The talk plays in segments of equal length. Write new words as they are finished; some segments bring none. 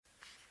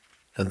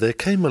And there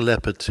came a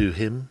leper to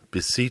him,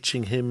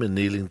 beseeching him and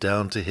kneeling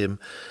down to him,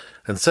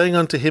 and saying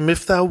unto him,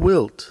 If thou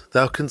wilt,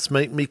 thou canst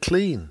make me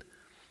clean.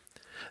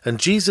 And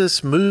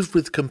Jesus, moved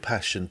with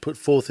compassion, put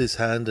forth his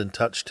hand and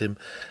touched him,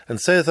 and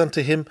saith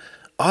unto him,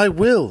 I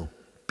will,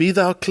 be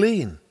thou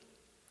clean.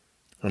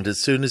 And as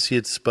soon as he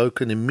had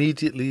spoken,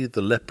 immediately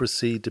the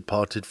leprosy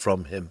departed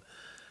from him,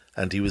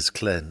 and he was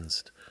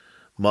cleansed.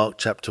 Mark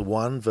chapter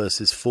 1,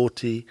 verses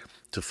 40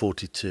 to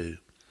 42.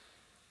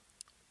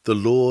 The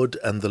Lord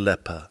and the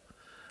Leper.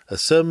 A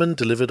sermon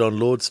delivered on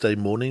Lord's Day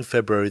morning,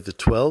 February the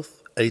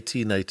 12th,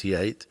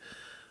 1888,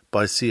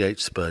 by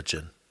C.H.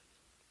 Spurgeon.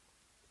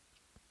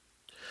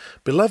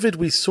 Beloved,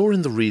 we saw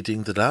in the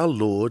reading that our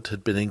Lord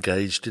had been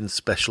engaged in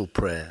special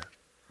prayer.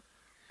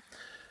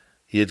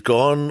 He had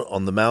gone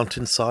on the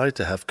mountainside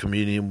to have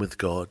communion with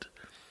God.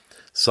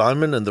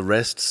 Simon and the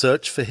rest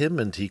search for him,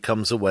 and he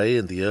comes away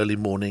in the early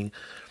morning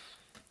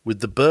with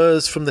the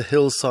burrs from the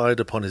hillside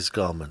upon his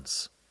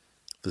garments,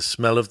 the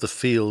smell of the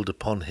field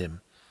upon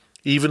him,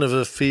 even of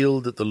a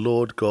field that the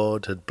Lord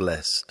God had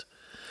blessed.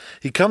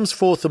 He comes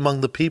forth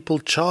among the people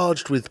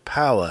charged with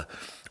power,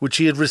 which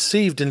he had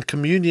received in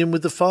communion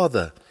with the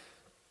Father.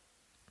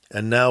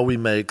 And now we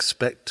may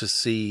expect to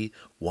see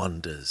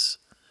wonders.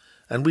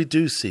 And we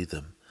do see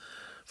them.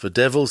 For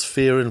devils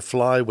fear and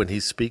fly when he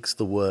speaks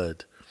the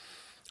word.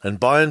 And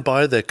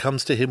by there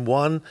comes to him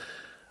one,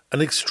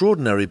 an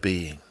extraordinary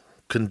being,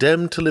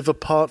 condemned to live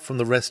apart from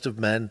the rest of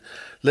men,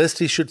 lest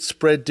he should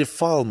spread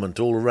defilement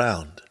all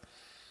around.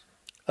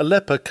 A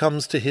leper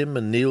comes to him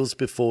and kneels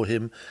before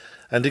him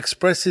and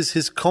expresses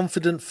his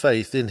confident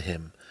faith in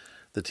him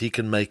that he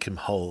can make him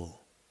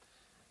whole.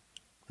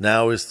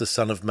 Now is the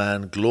Son of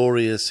Man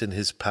glorious in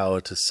his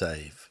power to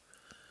save.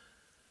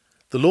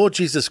 The Lord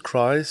Jesus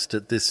Christ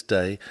at this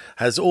day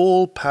has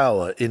all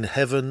power in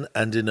heaven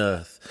and in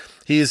earth.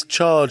 He is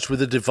charged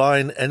with a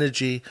divine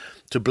energy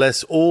to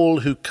bless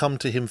all who come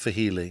to him for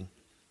healing.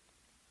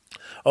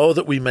 Oh,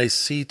 that we may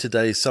see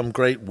today some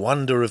great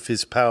wonder of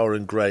his power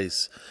and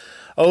grace.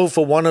 Oh,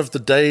 for one of the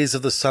days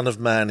of the Son of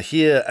Man,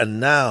 here and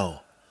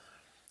now.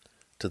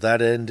 To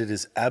that end, it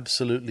is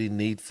absolutely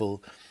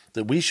needful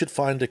that we should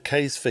find a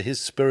case for his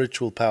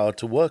spiritual power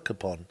to work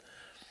upon.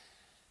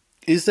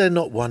 Is there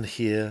not one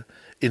here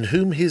in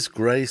whom his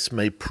grace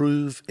may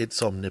prove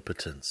its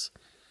omnipotence?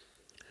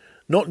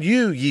 Not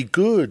you, ye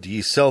good,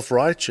 ye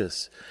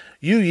self-righteous.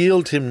 You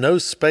yield him no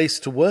space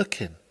to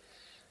work in.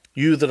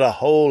 You that are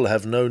whole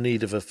have no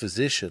need of a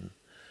physician.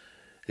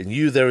 In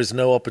you there is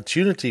no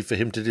opportunity for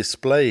him to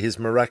display his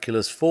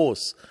miraculous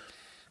force.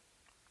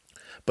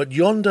 But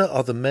yonder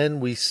are the men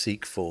we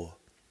seek for,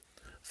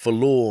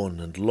 forlorn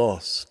and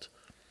lost,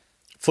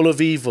 full of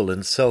evil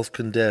and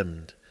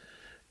self-condemned.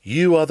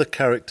 You are the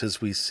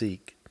characters we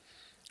seek.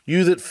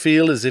 You that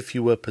feel as if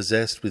you were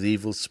possessed with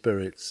evil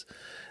spirits,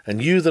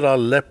 and you that are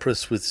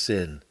leprous with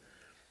sin.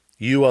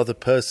 You are the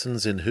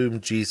persons in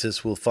whom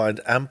Jesus will find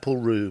ample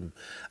room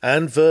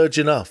and verge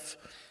enough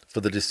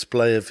for the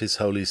display of his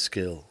holy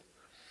skill.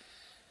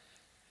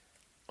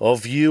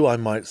 Of you I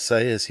might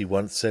say, as he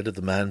once said of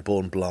the man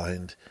born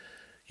blind,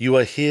 you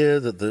are here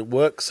that the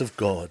works of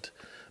God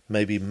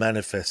may be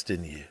manifest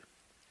in you.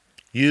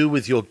 You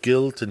with your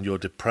guilt and your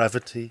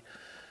depravity,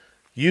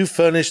 you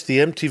furnish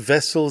the empty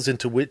vessels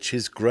into which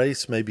his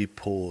grace may be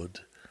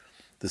poured,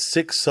 the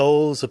sick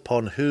souls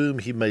upon whom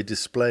he may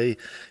display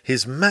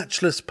his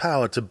matchless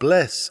power to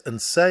bless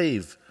and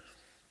save.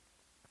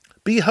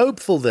 Be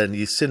hopeful then,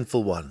 ye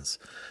sinful ones.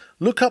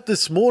 Look up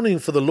this morning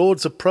for the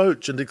Lord's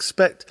approach and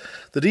expect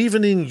that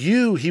even in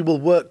you he will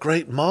work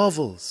great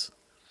marvels.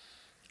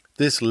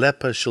 This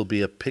leper shall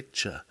be a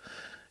picture,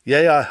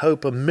 yea, I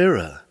hope a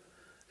mirror,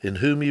 in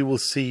whom you will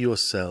see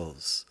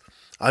yourselves.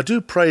 I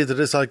do pray that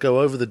as I go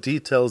over the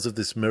details of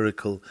this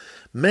miracle,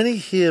 many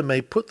here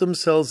may put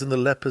themselves in the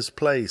leper's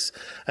place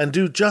and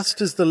do just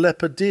as the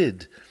leper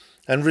did,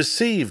 and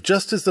receive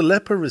just as the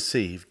leper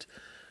received,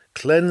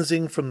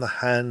 cleansing from the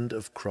hand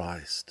of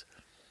Christ.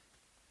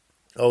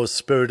 O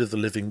Spirit of the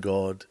living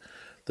God,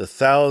 the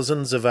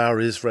thousands of our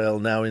Israel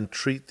now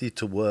entreat thee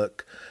to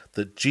work,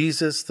 that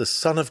Jesus, the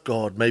Son of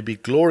God, may be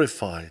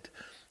glorified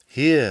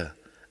here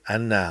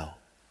and now.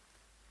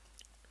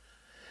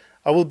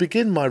 I will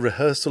begin my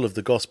rehearsal of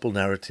the gospel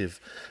narrative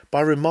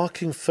by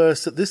remarking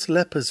first that this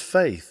leper's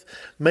faith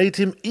made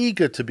him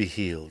eager to be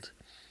healed.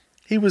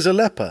 He was a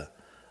leper.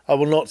 I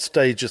will not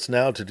stay just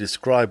now to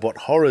describe what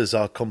horrors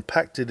are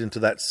compacted into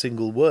that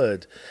single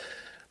word,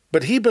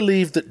 but he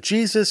believed that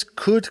Jesus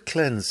could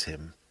cleanse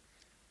him,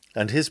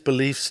 and his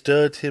belief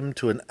stirred him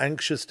to an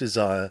anxious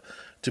desire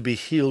to be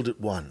healed at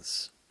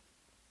once.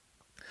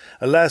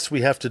 Alas,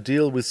 we have to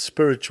deal with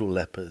spiritual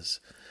lepers,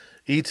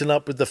 eaten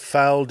up with the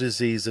foul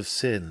disease of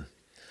sin.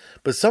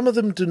 But some of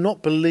them do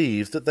not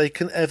believe that they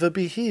can ever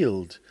be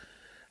healed,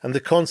 and the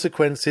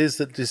consequence is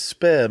that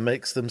despair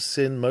makes them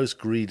sin most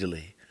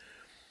greedily.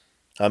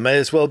 I may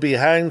as well be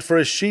hanged for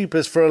a sheep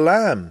as for a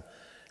lamb,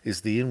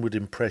 is the inward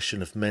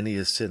impression of many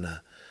a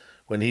sinner,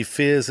 when he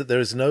fears that there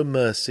is no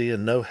mercy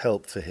and no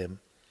help for him.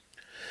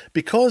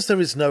 Because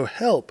there is no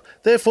help,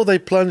 therefore they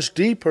plunge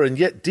deeper and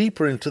yet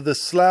deeper into the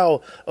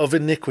slough of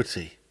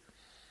iniquity.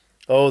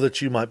 Oh,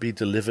 that you might be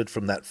delivered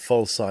from that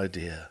false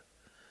idea.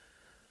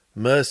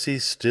 Mercy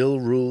still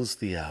rules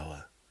the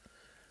hour.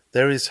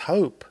 There is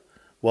hope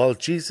while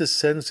Jesus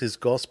sends his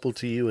gospel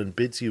to you and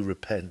bids you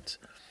repent.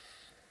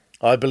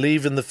 I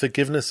believe in the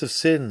forgiveness of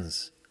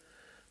sins.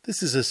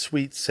 This is a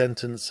sweet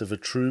sentence of a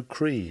true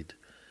creed.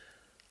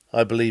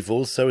 I believe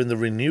also in the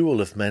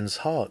renewal of men's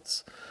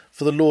hearts,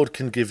 for the Lord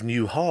can give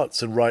new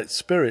hearts and right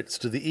spirits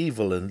to the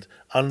evil and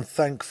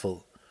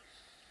unthankful.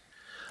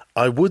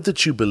 I would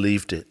that you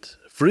believed it,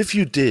 for if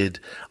you did,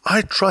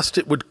 I trust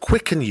it would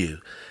quicken you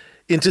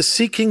into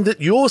seeking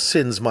that your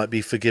sins might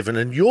be forgiven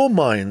and your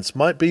minds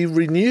might be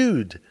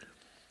renewed.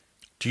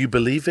 Do you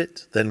believe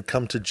it? Then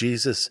come to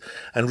Jesus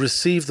and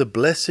receive the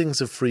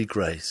blessings of free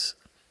grace.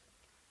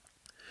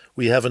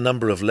 We have a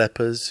number of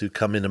lepers who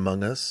come in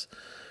among us,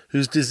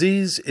 whose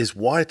disease is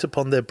white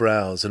upon their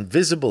brows and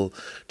visible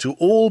to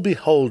all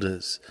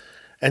beholders,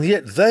 and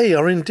yet they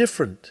are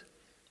indifferent.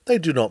 They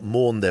do not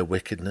mourn their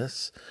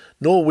wickedness,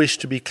 nor wish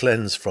to be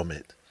cleansed from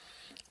it.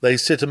 They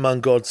sit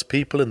among God's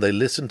people and they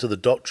listen to the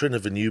doctrine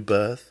of a new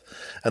birth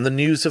and the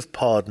news of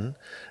pardon,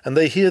 and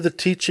they hear the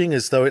teaching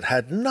as though it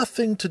had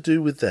nothing to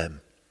do with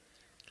them.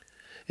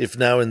 If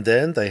now and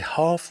then they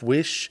half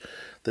wish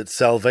that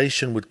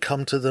salvation would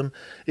come to them,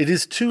 it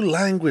is too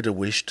languid a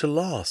wish to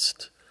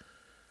last.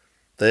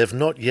 They have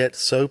not yet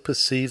so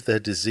perceived their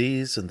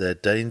disease and their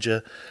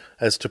danger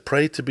as to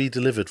pray to be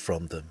delivered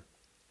from them.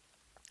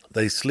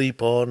 They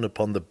sleep on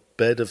upon the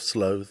bed of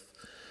sloth,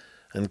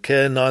 and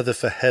care neither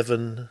for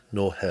heaven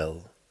nor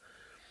hell.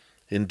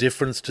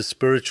 Indifference to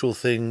spiritual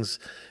things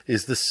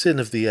is the sin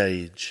of the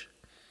age.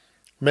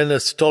 Men are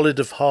stolid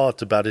of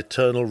heart about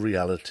eternal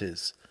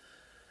realities.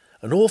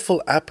 An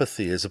awful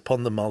apathy is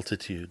upon the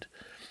multitude.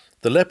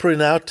 The leper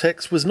in our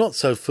text was not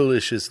so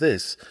foolish as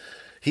this.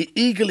 He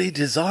eagerly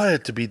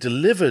desired to be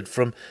delivered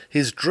from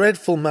his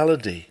dreadful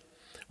malady.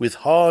 With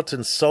heart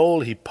and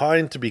soul he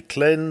pined to be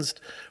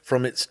cleansed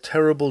from its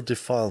terrible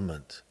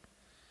defilement.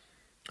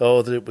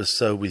 Oh, that it was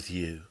so with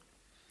you.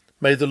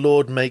 May the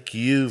Lord make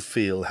you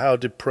feel how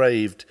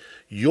depraved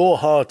your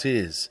heart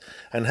is,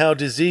 and how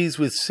diseased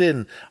with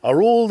sin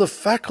are all the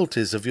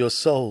faculties of your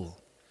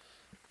soul.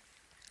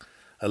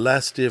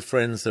 Alas, dear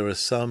friends, there are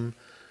some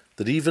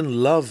that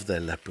even love their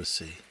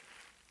leprosy.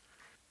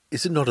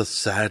 Is it not a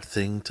sad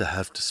thing to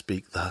have to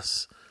speak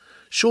thus?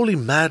 Surely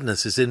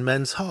madness is in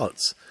men's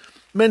hearts.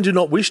 Men do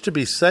not wish to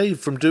be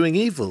saved from doing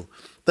evil.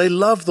 They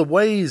love the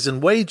ways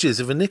and wages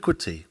of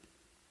iniquity.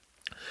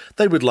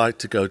 They would like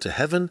to go to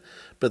heaven,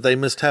 but they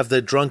must have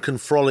their drunken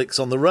frolics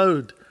on the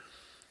road.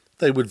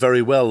 They would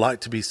very well like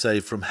to be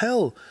saved from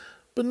hell,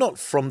 but not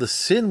from the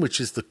sin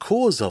which is the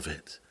cause of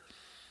it.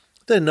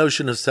 Their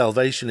notion of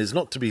salvation is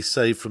not to be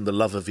saved from the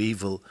love of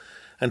evil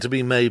and to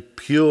be made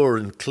pure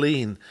and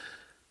clean,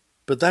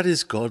 but that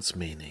is God's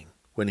meaning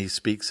when he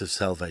speaks of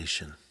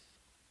salvation.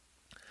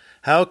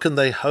 How can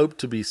they hope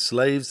to be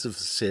slaves of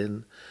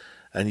sin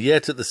and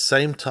yet at the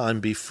same time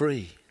be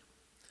free?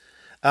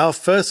 Our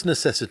first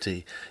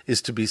necessity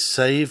is to be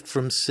saved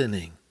from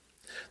sinning.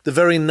 The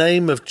very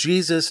name of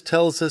Jesus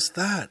tells us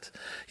that.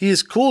 He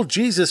is called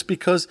Jesus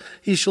because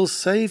he shall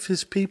save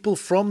his people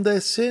from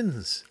their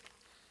sins.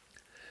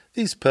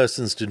 These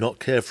persons do not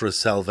care for a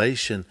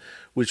salvation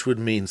which would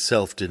mean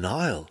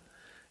self-denial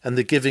and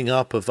the giving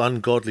up of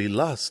ungodly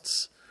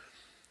lusts.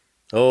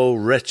 O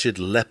wretched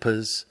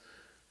lepers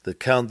that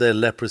count their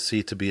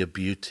leprosy to be a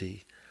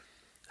beauty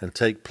and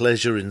take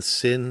pleasure in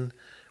sin,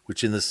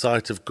 which in the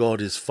sight of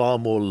God is far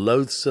more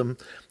loathsome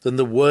than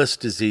the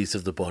worst disease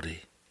of the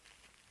body.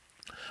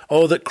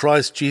 Oh, that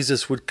Christ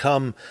Jesus would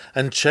come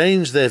and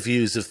change their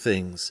views of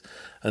things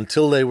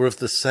until they were of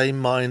the same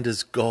mind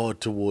as God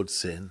towards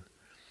sin.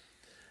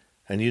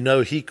 And you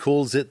know he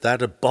calls it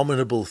that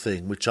abominable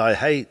thing which I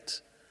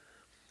hate.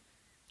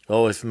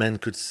 Oh, if men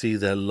could see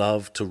their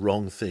love to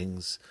wrong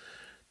things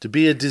to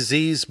be a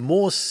disease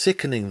more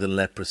sickening than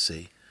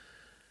leprosy,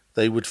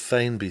 they would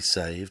fain be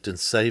saved, and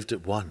saved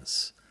at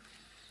once.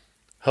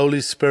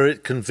 Holy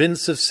Spirit,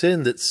 convince of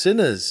sin that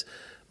sinners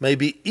may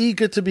be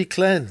eager to be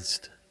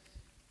cleansed.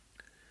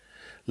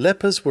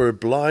 Lepers were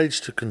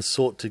obliged to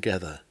consort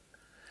together.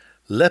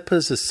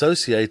 Lepers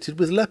associated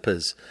with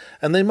lepers,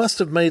 and they must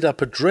have made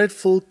up a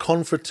dreadful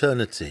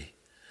confraternity.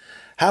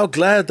 How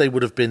glad they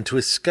would have been to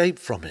escape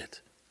from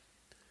it.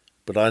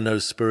 But I know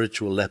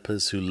spiritual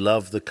lepers who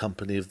love the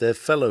company of their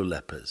fellow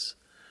lepers.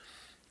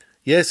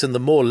 Yes, and the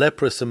more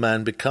leprous a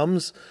man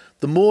becomes,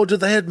 the more do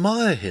they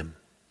admire him.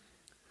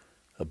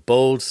 A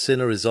bold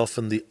sinner is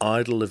often the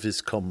idol of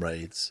his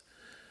comrades.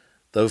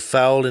 Though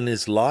foul in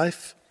his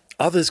life,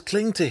 others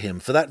cling to him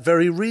for that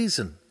very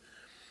reason.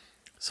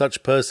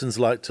 Such persons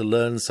like to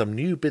learn some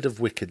new bit of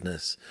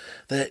wickedness.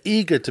 They are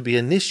eager to be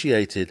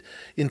initiated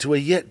into a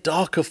yet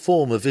darker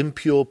form of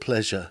impure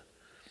pleasure.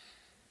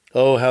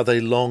 Oh, how they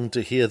long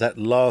to hear that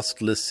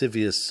last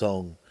lascivious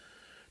song,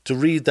 to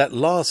read that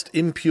last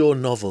impure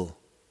novel.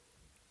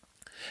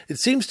 It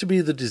seems to be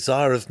the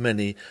desire of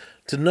many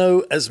to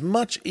know as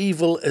much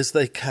evil as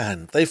they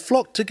can. They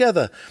flock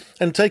together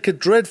and take a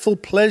dreadful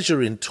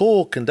pleasure in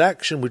talk and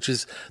action, which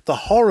is the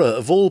horror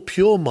of all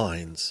pure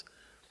minds.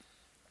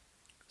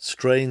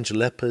 Strange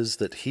lepers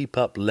that heap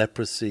up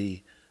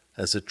leprosy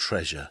as a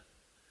treasure.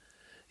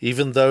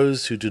 Even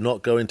those who do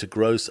not go into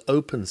gross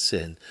open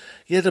sin,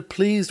 yet are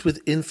pleased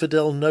with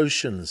infidel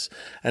notions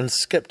and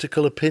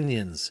sceptical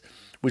opinions,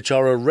 which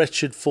are a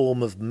wretched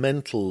form of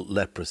mental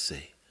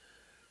leprosy.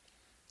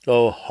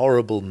 O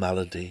horrible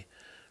malady,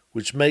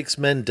 which makes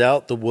men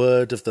doubt the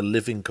word of the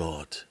living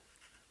God.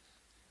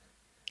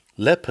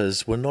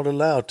 Lepers were not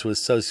allowed to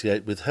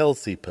associate with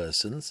healthy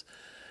persons,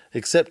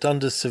 except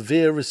under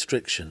severe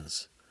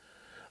restrictions.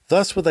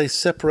 Thus were they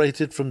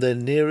separated from their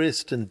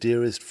nearest and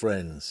dearest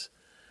friends.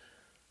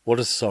 What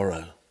a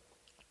sorrow!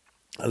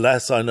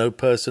 Alas, I know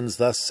persons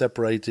thus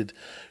separated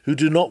who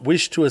do not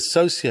wish to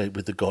associate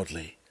with the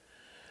godly.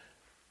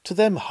 To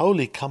them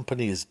holy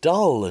company is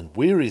dull and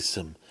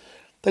wearisome.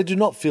 They do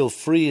not feel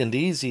free and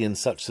easy in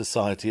such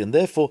society, and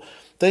therefore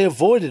they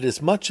avoid it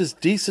as much as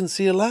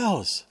decency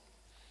allows.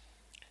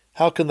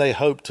 How can they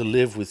hope to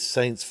live with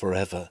saints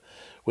forever,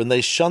 when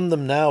they shun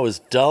them now as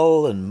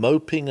dull and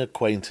moping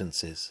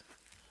acquaintances?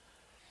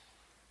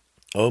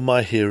 O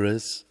my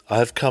hearers, I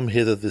have come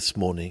hither this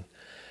morning,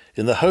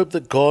 in the hope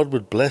that God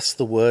would bless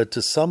the word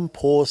to some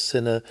poor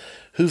sinner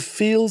who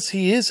feels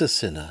he is a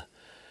sinner,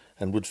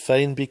 and would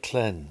fain be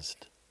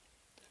cleansed.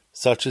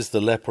 Such is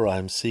the leper I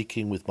am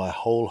seeking with my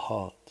whole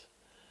heart.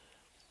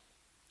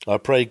 I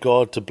pray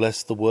God to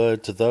bless the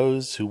word to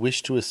those who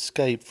wish to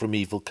escape from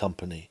evil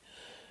company,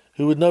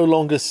 who would no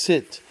longer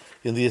sit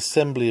in the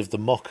assembly of the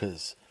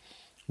mockers,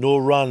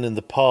 nor run in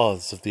the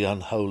paths of the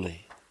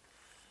unholy.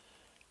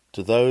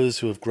 To those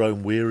who have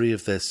grown weary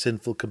of their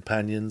sinful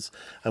companions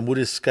and would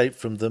escape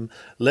from them,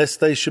 lest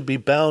they should be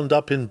bound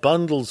up in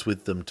bundles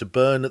with them to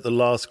burn at the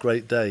last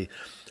great day,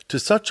 to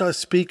such I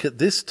speak at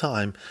this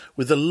time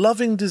with a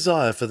loving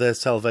desire for their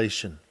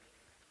salvation.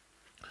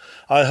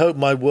 I hope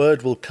my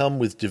word will come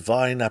with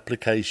divine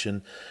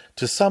application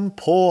to some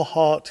poor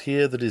heart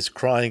here that is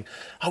crying,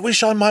 I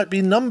wish I might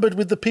be numbered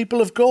with the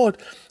people of God.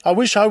 I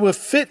wish I were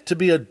fit to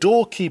be a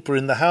doorkeeper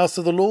in the house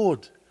of the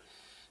Lord.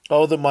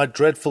 Oh, that my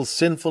dreadful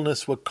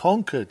sinfulness were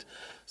conquered,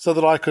 so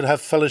that I could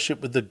have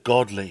fellowship with the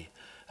godly,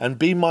 and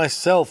be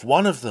myself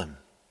one of them.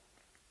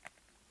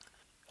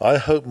 I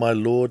hope my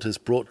Lord has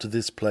brought to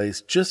this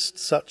place just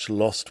such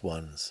lost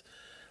ones,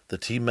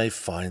 that he may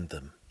find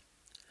them.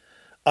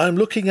 I am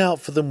looking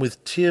out for them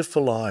with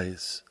tearful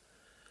eyes,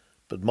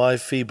 but my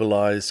feeble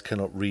eyes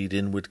cannot read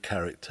inward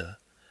character.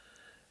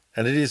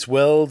 And it is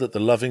well that the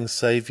loving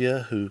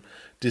Saviour, who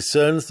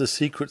discerns the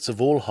secrets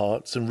of all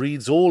hearts and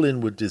reads all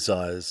inward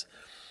desires,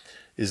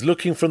 is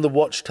looking from the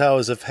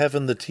watchtowers of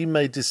heaven that he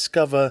may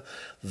discover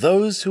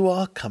those who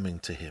are coming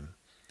to him,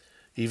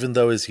 even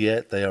though as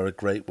yet they are a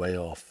great way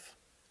off.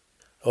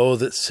 Oh,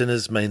 that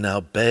sinners may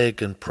now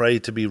beg and pray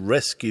to be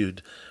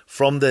rescued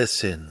from their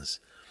sins.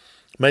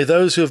 May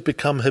those who have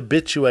become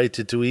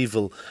habituated to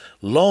evil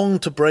long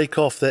to break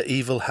off their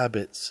evil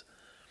habits.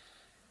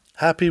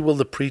 Happy will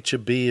the preacher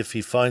be if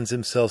he finds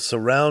himself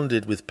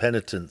surrounded with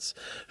penitents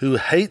who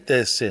hate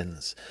their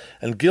sins,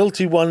 and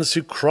guilty ones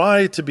who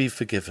cry to be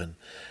forgiven,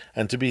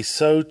 and to be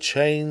so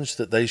changed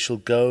that they shall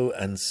go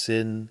and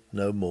sin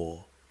no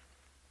more.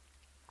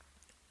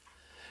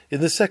 In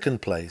the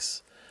second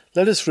place,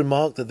 let us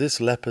remark that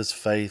this leper's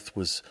faith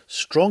was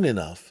strong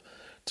enough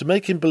to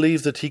make him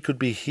believe that he could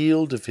be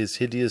healed of his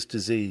hideous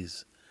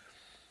disease.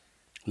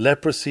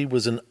 Leprosy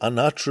was an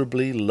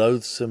unutterably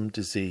loathsome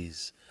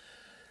disease.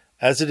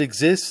 As it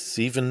exists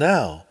even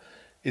now,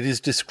 it is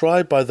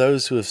described by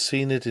those who have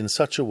seen it in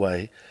such a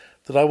way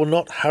that I will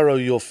not harrow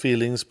your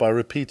feelings by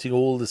repeating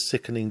all the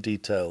sickening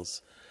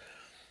details.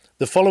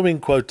 The following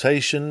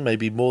quotation may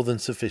be more than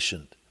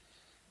sufficient.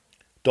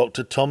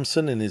 Dr.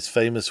 Thompson, in his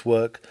famous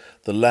work,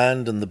 The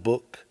Land and the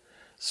Book,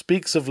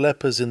 speaks of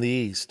lepers in the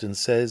East and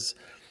says,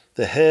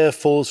 the hair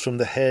falls from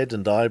the head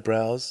and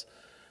eyebrows,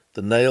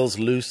 the nails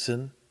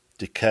loosen,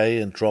 decay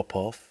and drop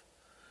off,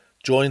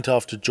 joint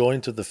after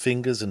joint of the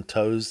fingers and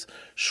toes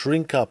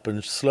shrink up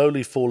and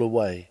slowly fall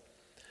away.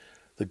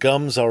 The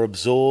gums are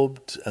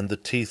absorbed and the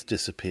teeth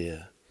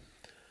disappear.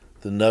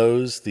 The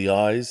nose, the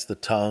eyes, the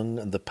tongue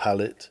and the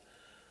palate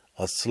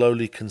are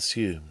slowly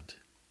consumed.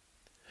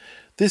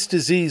 This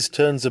disease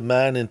turns a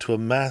man into a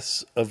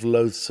mass of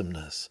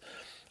loathsomeness,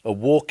 a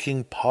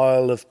walking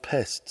pile of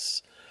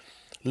pests.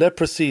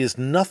 Leprosy is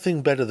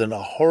nothing better than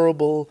a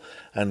horrible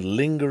and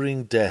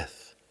lingering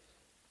death.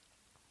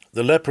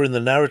 The leper in the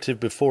narrative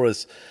before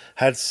us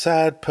had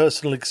sad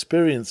personal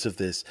experience of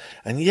this,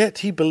 and yet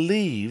he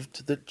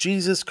believed that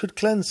Jesus could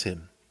cleanse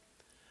him.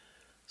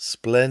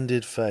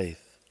 Splendid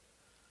faith.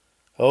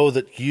 Oh,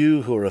 that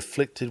you who are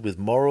afflicted with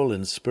moral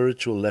and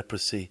spiritual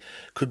leprosy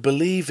could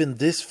believe in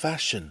this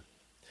fashion.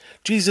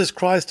 Jesus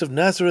Christ of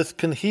Nazareth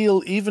can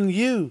heal even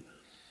you.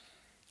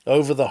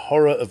 Over the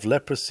horror of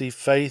leprosy,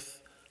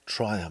 faith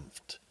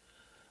triumphed.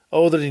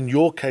 Oh, that in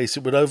your case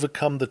it would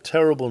overcome the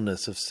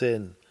terribleness of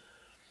sin.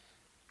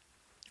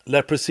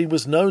 Leprosy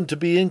was known to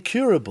be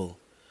incurable.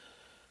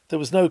 There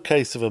was no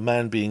case of a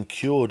man being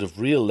cured of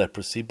real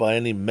leprosy by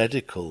any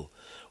medical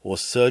or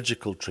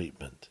surgical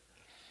treatment.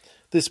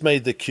 This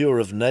made the cure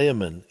of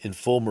Naaman in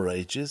former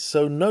ages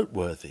so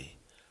noteworthy.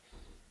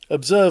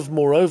 Observe,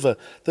 moreover,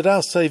 that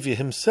our Saviour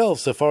himself,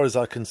 so far as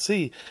I can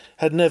see,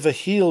 had never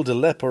healed a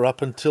leper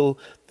up until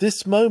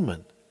this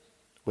moment,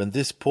 when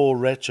this poor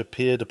wretch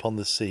appeared upon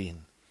the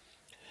scene.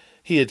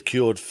 He had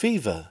cured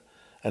fever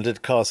and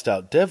had cast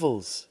out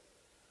devils,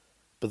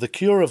 but the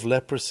cure of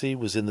leprosy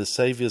was in the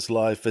Saviour's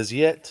life as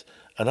yet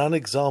an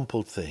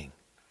unexampled thing.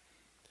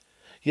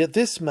 Yet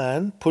this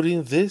man,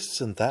 putting this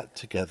and that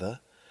together,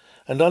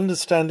 and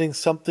understanding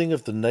something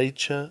of the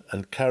nature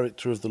and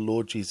character of the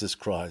Lord Jesus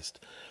Christ,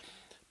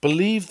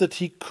 believed that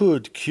he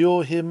could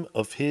cure him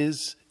of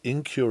his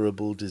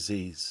incurable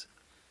disease.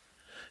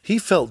 He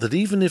felt that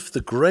even if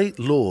the great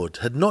Lord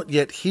had not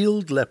yet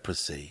healed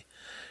leprosy,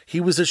 he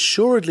was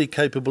assuredly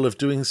capable of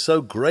doing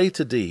so great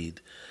a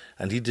deed,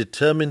 and he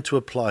determined to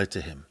apply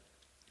to him.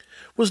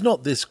 Was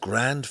not this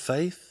grand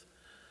faith?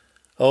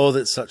 Oh,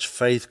 that such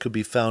faith could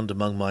be found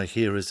among my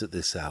hearers at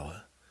this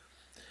hour.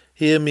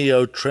 Hear me,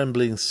 O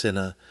trembling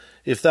sinner.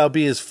 If thou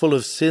be as full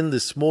of sin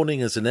this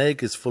morning as an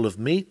egg is full of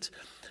meat,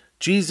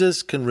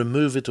 Jesus can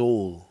remove it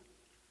all.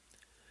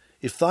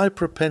 If thy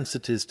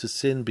propensities to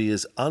sin be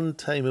as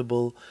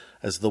untamable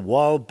as the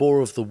wild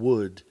boar of the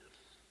wood,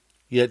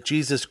 yet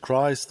Jesus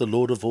Christ, the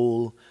Lord of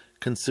all,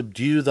 can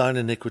subdue thine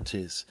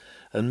iniquities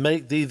and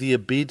make thee the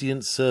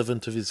obedient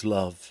servant of his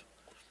love.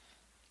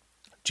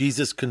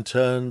 Jesus can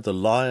turn the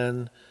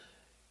lion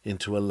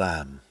into a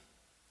lamb,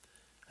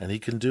 and he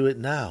can do it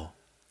now.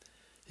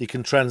 He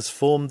can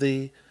transform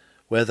thee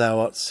where thou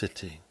art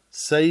sitting,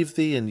 save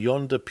thee in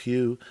yonder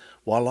pew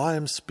while I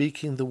am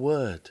speaking the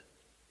word.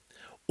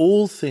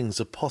 All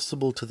things are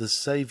possible to the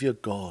Saviour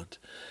God,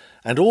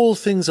 and all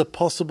things are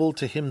possible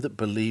to him that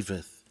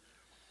believeth.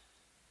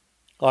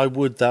 I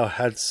would thou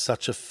hadst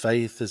such a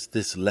faith as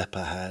this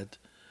leper had,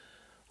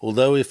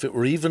 although if it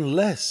were even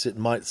less it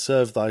might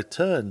serve thy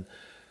turn,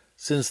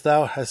 since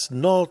thou hast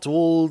not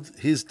all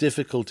his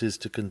difficulties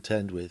to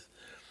contend with,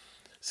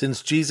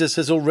 since Jesus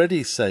has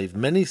already saved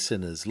many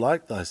sinners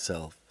like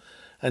thyself,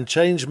 and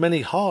changed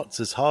many hearts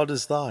as hard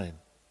as thine.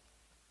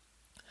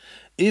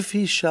 If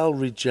he shall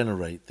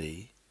regenerate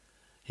thee,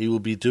 he will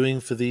be doing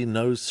for thee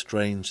no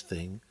strange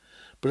thing,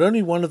 but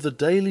only one of the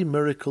daily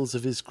miracles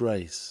of his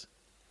grace.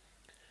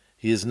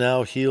 He has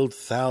now healed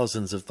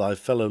thousands of thy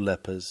fellow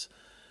lepers.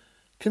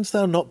 Canst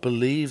thou not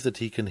believe that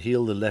he can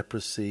heal the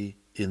leprosy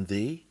in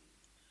thee?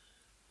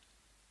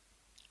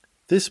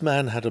 This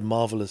man had a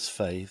marvellous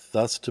faith,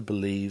 thus to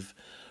believe,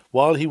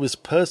 while he was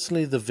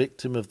personally the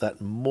victim of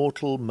that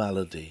mortal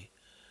malady.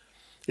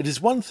 It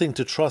is one thing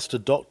to trust a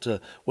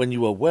doctor when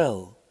you are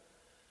well,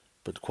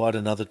 but quite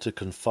another to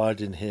confide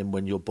in him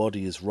when your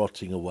body is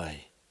rotting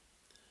away.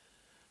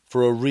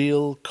 For a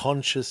real,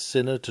 conscious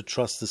sinner to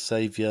trust the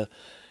Saviour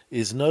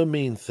is no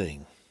mean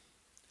thing.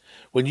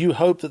 When you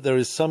hope that there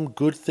is some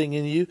good thing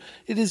in you,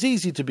 it is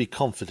easy to be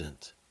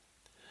confident.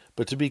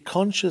 But to be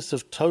conscious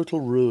of total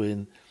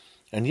ruin,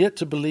 and yet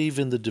to believe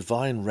in the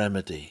divine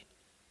remedy,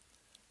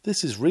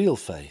 this is real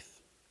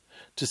faith.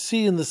 To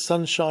see in the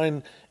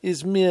sunshine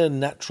is mere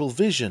natural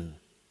vision,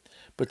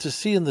 but to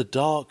see in the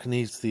dark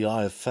needs the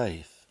eye of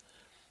faith.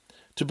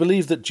 To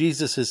believe that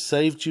Jesus has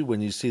saved you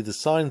when you see the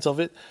signs of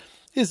it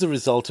is the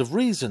result of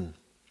reason.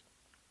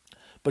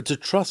 But to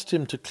trust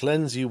him to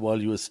cleanse you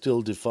while you are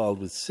still defiled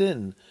with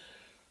sin,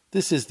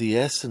 this is the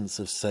essence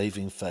of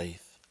saving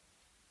faith.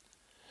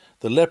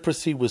 The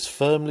leprosy was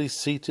firmly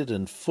seated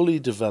and fully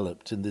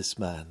developed in this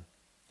man.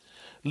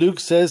 Luke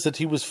says that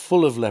he was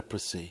full of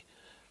leprosy.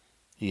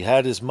 He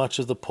had as much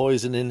of the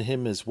poison in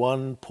him as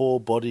one poor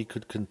body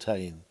could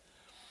contain.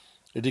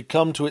 It had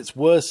come to its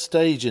worst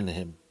stage in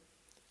him.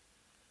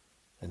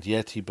 And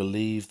yet he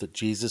believed that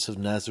Jesus of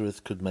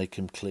Nazareth could make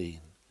him clean.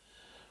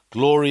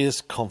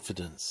 Glorious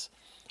confidence!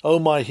 O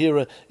my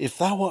hearer, if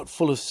thou art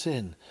full of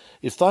sin,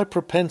 if thy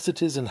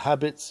propensities and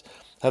habits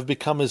have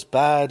become as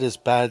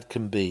bad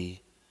can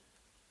be,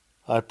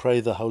 I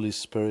pray the Holy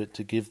Spirit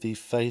to give thee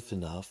faith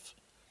enough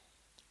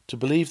to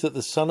believe that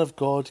the Son of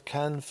God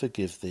can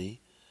forgive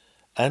thee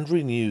and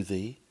renew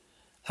thee,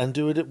 and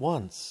do it at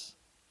once.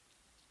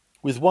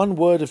 With one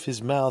word of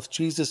his mouth,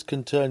 Jesus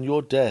can turn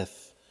your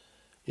death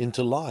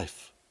into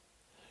life,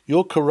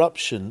 your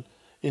corruption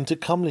into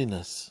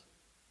comeliness.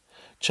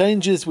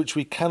 Changes which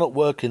we cannot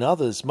work in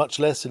others, much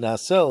less in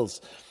ourselves,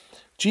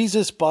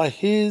 Jesus, by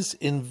his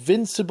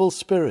invincible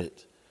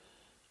Spirit,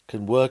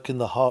 can work in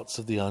the hearts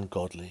of the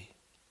ungodly.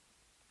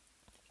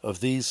 Of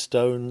these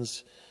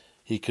stones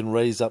he can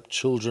raise up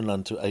children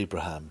unto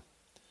Abraham.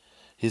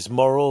 His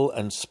moral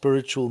and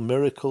spiritual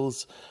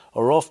miracles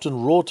are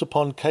often wrought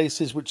upon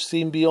cases which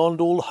seem beyond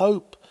all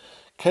hope,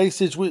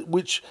 cases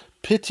which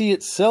pity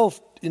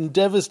itself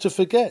endeavours to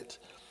forget,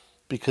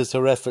 because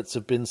her efforts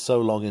have been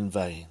so long in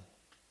vain.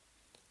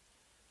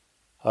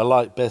 I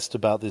like best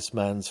about this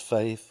man's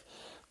faith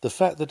the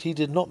fact that he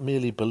did not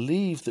merely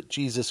believe that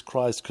Jesus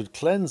Christ could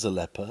cleanse a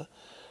leper,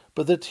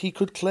 but that he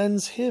could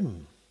cleanse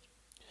him.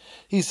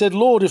 He said,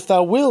 "Lord, if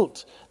thou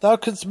wilt, thou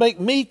canst make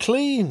me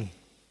clean."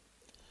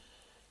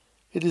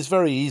 It is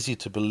very easy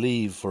to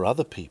believe for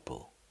other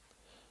people.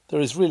 There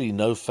is really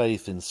no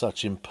faith in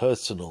such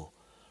impersonal,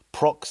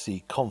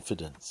 proxy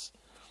confidence.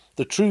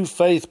 The true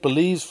faith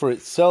believes for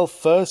itself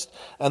first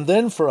and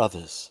then for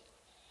others.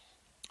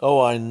 Oh,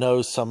 I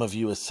know some of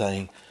you are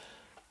saying,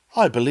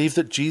 "I believe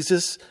that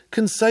Jesus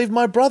can save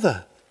my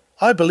brother.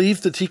 I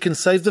believe that he can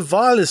save the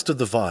vilest of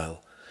the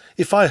vile.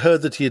 If I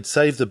heard that he had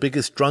saved the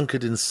biggest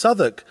drunkard in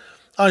Southwark,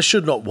 I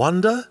should not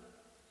wonder."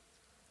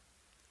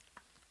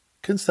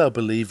 Canst thou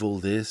believe all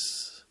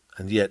this,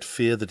 and yet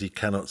fear that he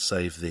cannot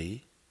save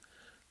thee?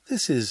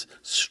 This is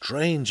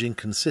strange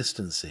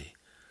inconsistency.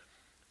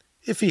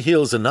 If he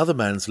heals another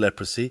man's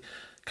leprosy,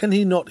 can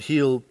he not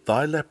heal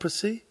thy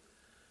leprosy?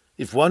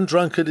 If one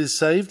drunkard is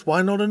saved,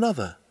 why not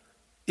another?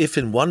 If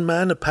in one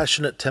man a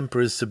passionate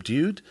temper is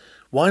subdued,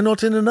 why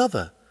not in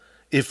another?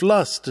 If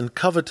lust and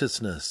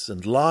covetousness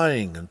and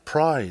lying and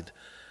pride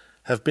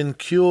have been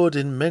cured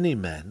in many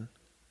men,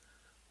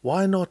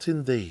 why not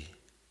in thee?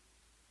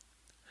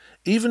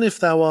 Even if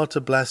thou art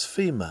a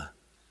blasphemer,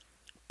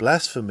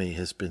 blasphemy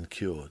has been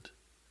cured.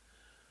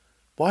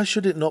 Why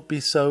should it not be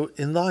so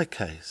in thy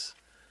case?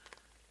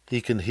 He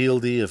can heal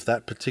thee of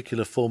that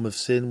particular form of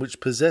sin which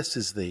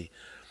possesses thee,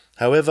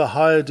 however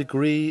high a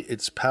degree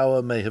its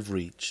power may have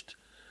reached,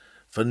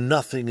 for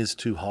nothing is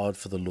too hard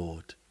for the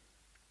Lord.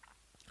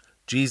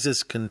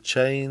 Jesus can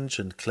change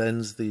and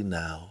cleanse thee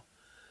now.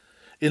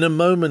 In a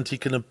moment he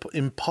can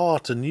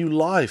impart a new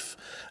life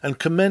and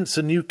commence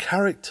a new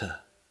character.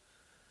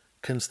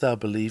 Canst thou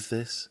believe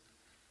this?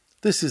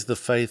 This is the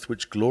faith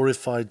which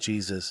glorified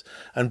Jesus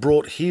and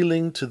brought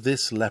healing to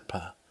this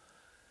leper.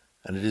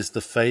 And it is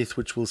the faith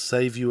which will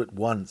save you at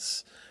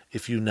once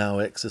if you now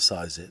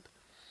exercise it.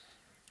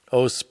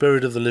 O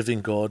Spirit of the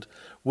living God,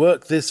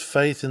 work this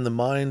faith in the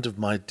mind of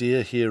my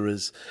dear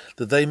hearers,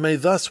 that they may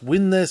thus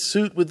win their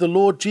suit with the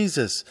Lord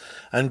Jesus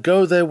and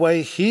go their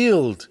way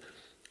healed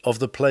of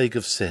the plague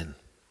of sin.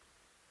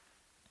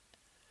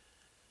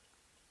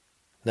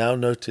 Now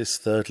notice,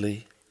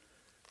 thirdly,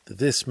 that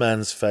this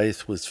man's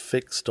faith was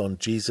fixed on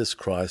Jesus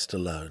Christ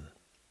alone.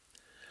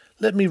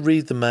 Let me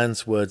read the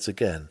man's words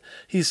again.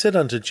 He said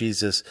unto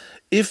Jesus,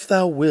 "If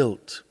thou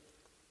wilt,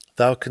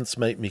 thou canst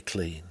make me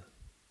clean."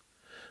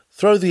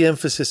 Throw the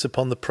emphasis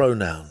upon the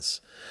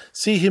pronouns.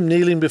 See him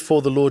kneeling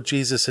before the Lord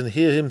Jesus and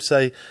hear him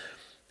say,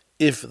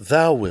 "If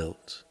thou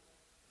wilt,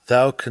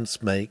 thou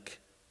canst make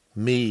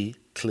me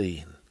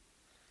clean."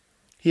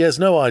 He has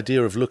no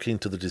idea of looking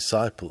to the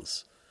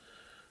disciples.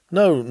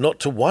 No, not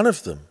to one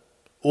of them,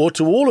 or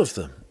to all of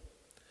them.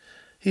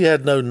 He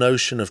had no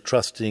notion of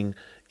trusting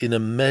in a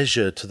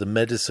measure to the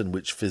medicine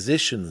which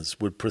physicians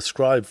would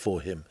prescribe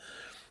for him.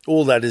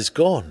 All that is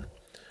gone.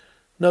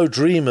 No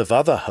dream of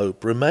other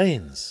hope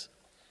remains.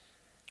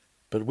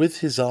 But with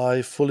his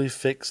eye fully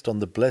fixed on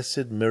the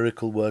blessed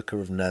miracle worker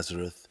of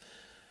Nazareth,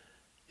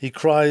 he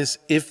cries,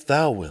 "If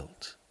thou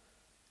wilt,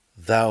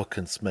 thou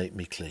canst make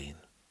me clean."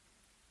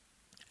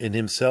 In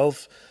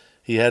himself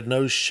he had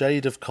no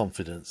shade of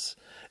confidence.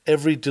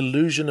 Every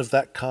delusion of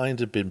that kind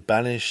had been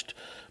banished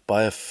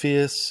by a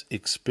fierce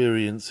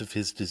experience of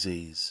his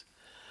disease.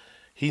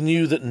 He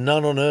knew that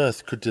none on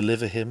earth could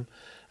deliver him,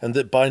 and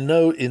that by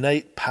no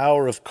innate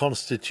power of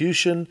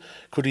constitution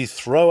could he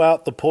throw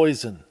out the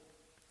poison.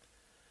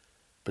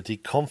 But he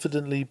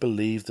confidently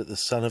believed that the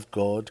Son of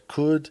God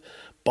could,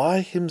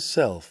 by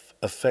himself,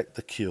 effect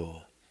the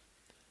cure.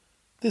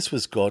 This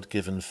was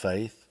God-given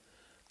faith,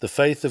 the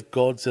faith of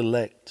God's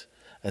elect,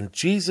 and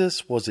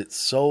Jesus was its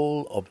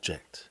sole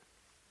object.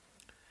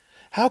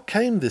 How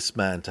came this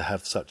man to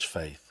have such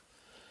faith?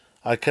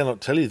 I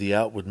cannot tell you the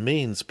outward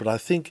means, but I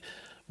think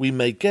we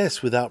may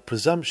guess without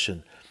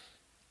presumption.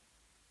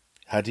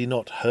 Had he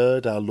not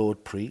heard our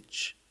Lord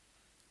preach?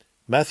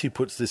 Matthew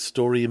puts this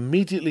story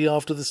immediately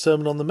after the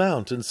Sermon on the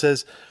Mount and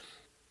says,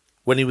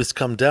 "When he was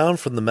come down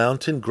from the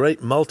mountain,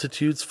 great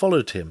multitudes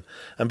followed him.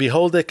 And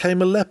behold, there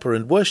came a leper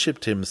and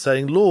worshipped him,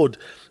 saying, Lord,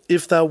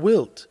 if thou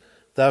wilt,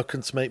 thou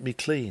canst make me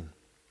clean."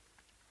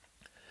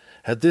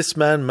 Had this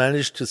man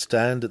managed to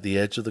stand at the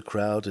edge of the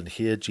crowd and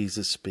hear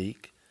Jesus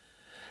speak?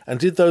 And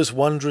did those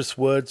wondrous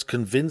words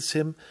convince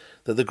him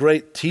that the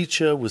great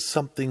teacher was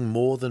something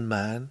more than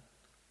man?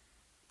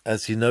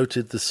 As he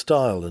noted the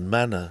style and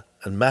manner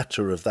and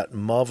matter of that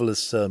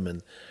marvellous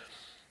sermon,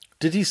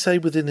 did he say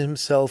within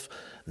himself,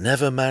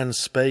 "Never man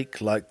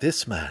spake like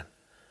this man.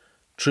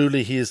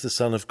 Truly he is the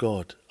Son of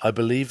God. I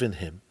believe in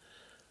him.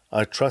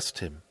 I trust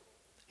him.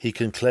 He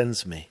can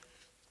cleanse me."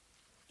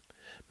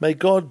 May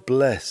God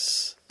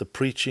bless the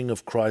preaching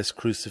of Christ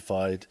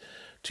crucified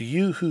to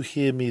you who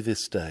hear me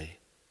this day.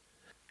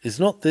 Is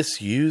not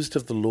this used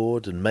of the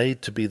Lord and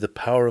made to be the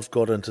power of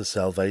God unto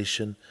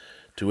salvation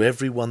to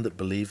every one that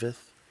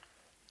believeth?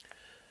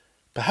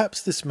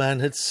 Perhaps this man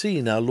had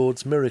seen our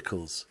Lord's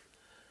miracles.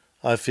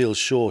 I feel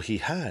sure he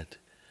had.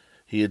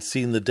 He had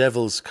seen the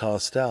devils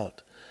cast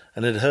out,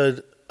 and had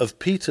heard of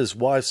Peter's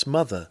wife's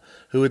mother,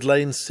 who had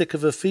lain sick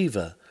of a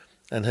fever,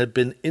 and had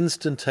been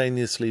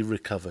instantaneously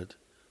recovered.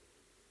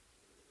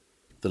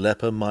 The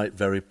leper might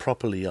very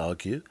properly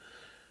argue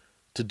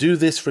To do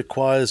this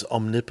requires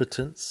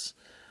omnipotence,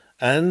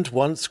 and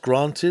once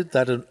granted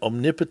that an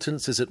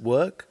omnipotence is at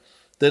work,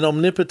 then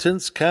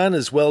omnipotence can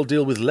as well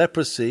deal with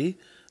leprosy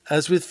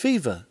as with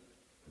fever.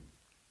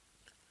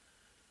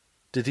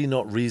 Did he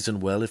not reason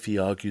well if he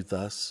argued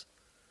thus?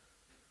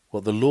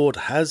 What the Lord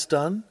has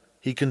done,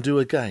 he can do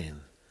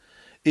again.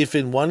 If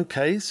in one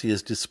case he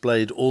has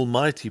displayed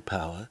almighty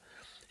power,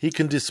 he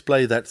can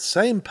display that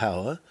same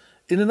power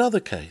in another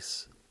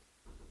case.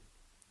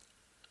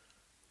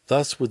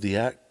 Thus would the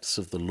acts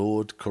of the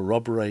Lord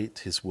corroborate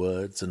his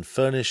words and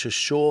furnish a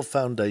sure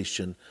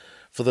foundation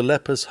for the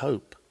leper's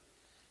hope.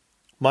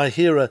 My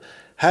hearer,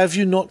 have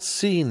you not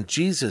seen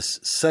Jesus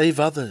save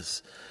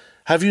others?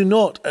 Have you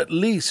not at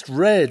least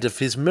read of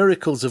his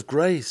miracles of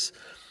grace?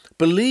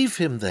 Believe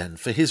him then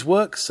for his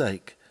work's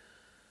sake,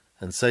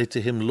 and say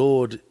to him,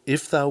 Lord,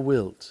 if thou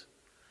wilt,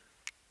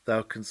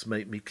 thou canst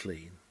make me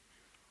clean.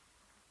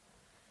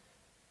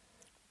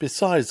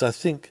 Besides, I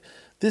think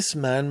this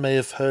man may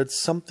have heard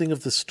something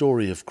of the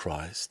story of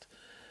Christ,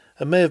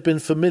 and may have been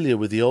familiar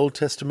with the Old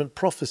Testament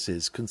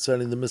prophecies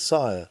concerning the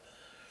Messiah.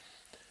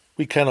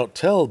 We cannot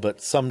tell,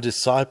 but some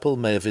disciple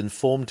may have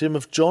informed him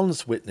of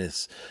John's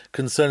witness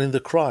concerning the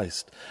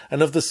Christ,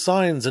 and of the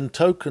signs and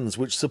tokens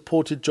which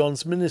supported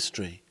John's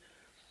ministry.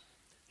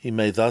 He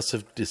may thus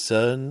have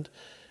discerned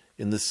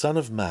in the Son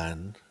of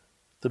Man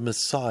the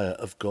Messiah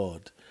of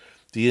God,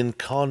 the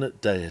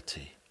incarnate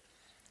deity.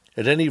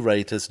 At any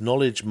rate, as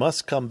knowledge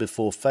must come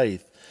before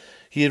faith,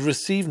 he had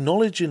received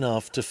knowledge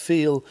enough to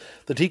feel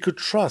that he could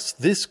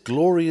trust this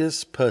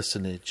glorious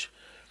personage,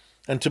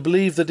 and to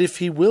believe that if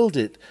he willed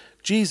it,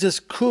 Jesus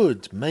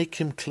could make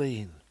him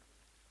clean.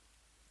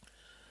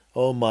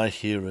 O my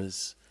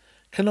hearers,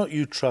 cannot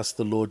you trust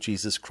the Lord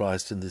Jesus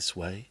Christ in this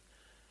way?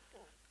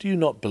 Do you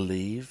not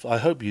believe, I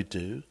hope you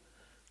do,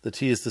 that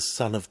he is the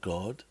Son of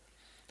God?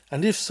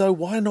 And if so,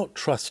 why not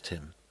trust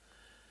him?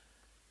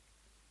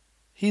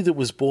 He that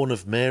was born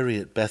of Mary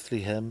at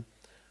Bethlehem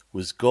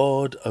was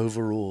God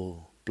over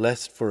all,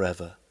 blessed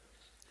forever.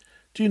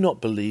 Do you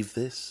not believe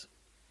this?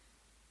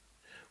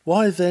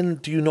 Why then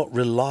do you not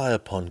rely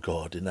upon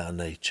God in our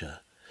nature?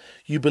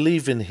 You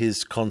believe in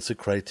his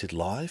consecrated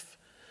life,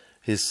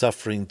 his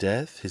suffering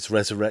death, his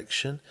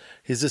resurrection,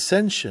 his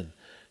ascension,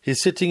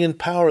 his sitting in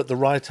power at the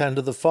right hand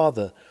of the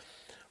Father.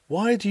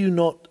 Why do you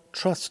not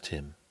trust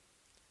him?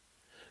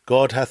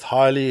 God hath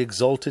highly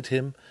exalted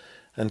him,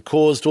 and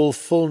caused all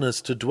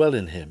fullness to dwell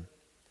in him.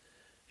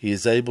 He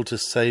is able to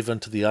save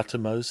unto the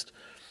uttermost.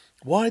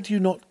 Why do you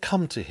not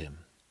come to him?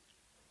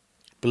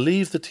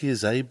 Believe that he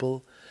is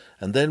able,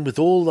 and then with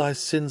all thy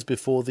sins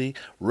before thee,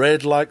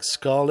 red like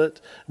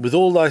scarlet, with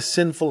all thy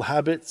sinful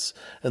habits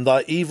and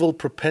thy evil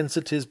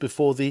propensities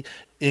before thee,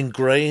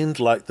 ingrained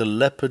like the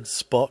leopard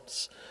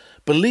spots,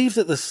 believe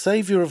that the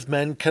Saviour of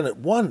men can at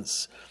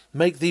once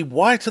make thee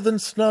whiter than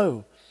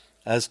snow,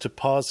 as to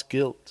past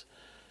guilt,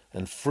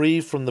 and free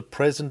from the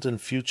present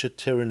and future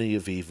tyranny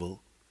of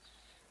evil.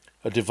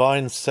 A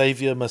divine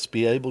Saviour must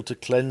be able to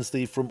cleanse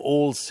thee from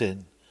all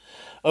sin.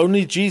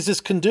 Only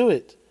Jesus can do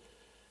it.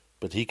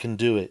 But he can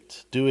do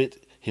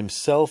it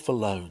himself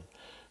alone.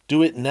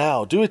 Do it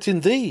now, do it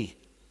in thee,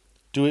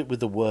 do it with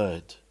the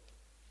word.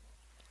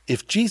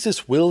 If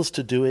Jesus wills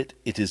to do it,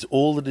 it is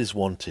all that is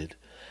wanted,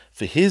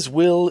 for his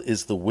will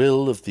is the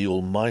will of the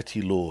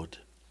Almighty Lord.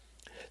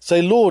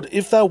 Say, Lord,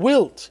 if thou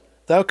wilt,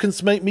 thou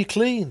canst make me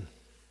clean.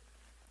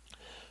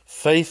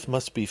 Faith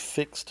must be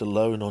fixed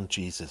alone on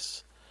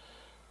Jesus.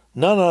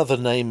 None other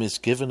name is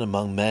given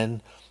among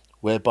men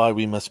whereby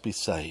we must be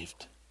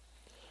saved.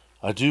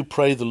 I do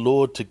pray the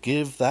Lord to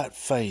give that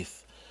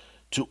faith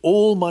to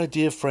all my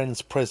dear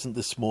friends present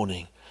this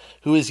morning,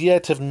 who as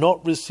yet have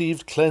not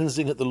received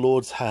cleansing at the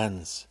Lord's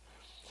hands.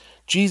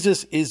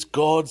 Jesus is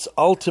God's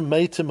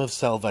ultimatum of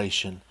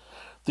salvation,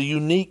 the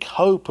unique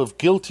hope of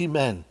guilty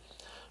men,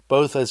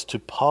 both as to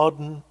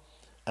pardon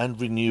and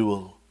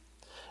renewal.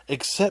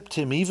 Accept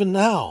him even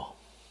now.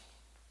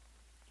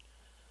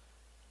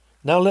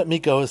 Now let me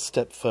go a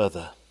step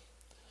further.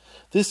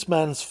 This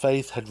man's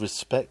faith had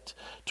respect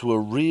to a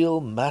real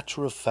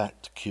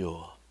matter-of-fact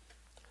cure.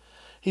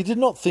 He did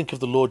not think of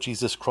the Lord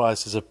Jesus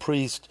Christ as a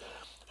priest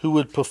who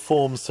would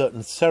perform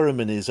certain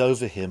ceremonies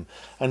over him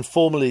and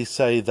formally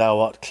say, "Thou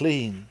art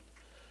clean,"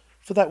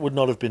 for that would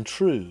not have been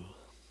true.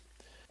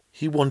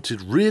 He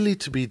wanted really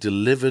to be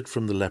delivered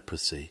from the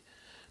leprosy,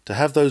 to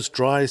have those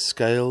dry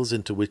scales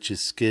into which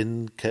his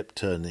skin kept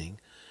turning,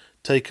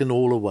 taken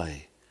all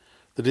away,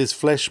 that his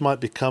flesh might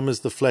become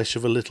as the flesh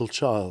of a little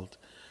child.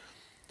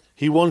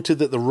 He wanted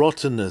that the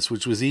rottenness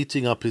which was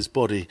eating up his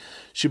body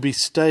should be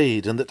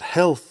stayed, and that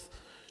health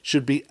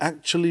should be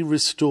actually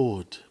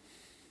restored.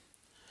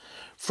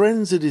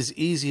 Friends, it is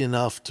easy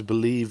enough to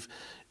believe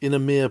in a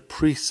mere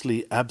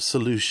priestly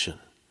absolution,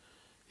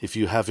 if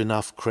you have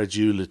enough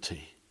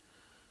credulity.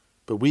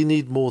 But we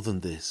need more than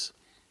this.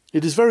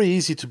 It is very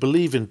easy to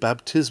believe in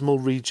baptismal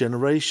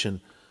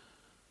regeneration,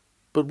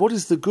 but what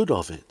is the good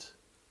of it?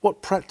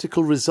 What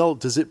practical result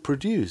does it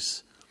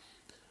produce?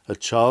 A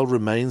child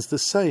remains the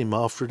same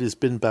after it has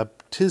been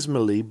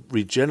baptismally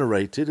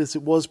regenerated as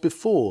it was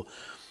before,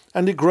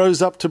 and it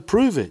grows up to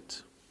prove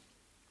it.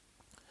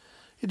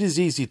 It is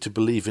easy to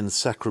believe in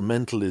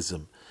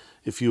sacramentalism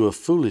if you are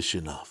foolish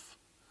enough,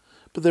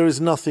 but there is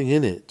nothing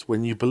in it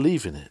when you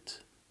believe in it.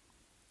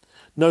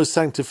 No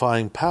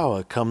sanctifying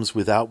power comes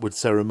with outward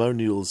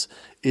ceremonials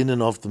in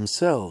and of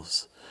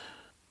themselves.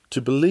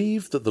 To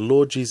believe that the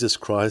Lord Jesus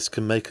Christ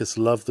can make us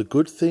love the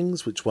good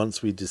things which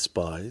once we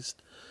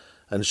despised,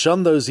 and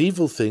shun those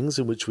evil things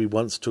in which we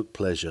once took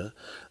pleasure,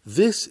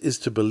 this is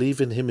to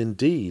believe in him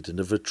indeed and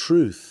of a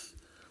truth.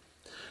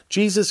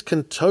 Jesus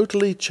can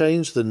totally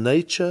change the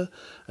nature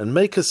and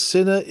make a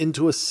sinner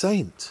into a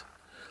saint.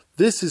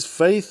 This is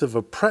faith of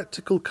a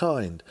practical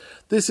kind.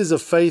 This is a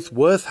faith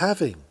worth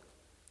having.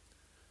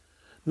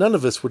 None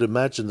of us would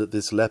imagine that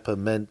this leper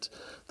meant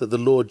that the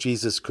Lord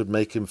Jesus could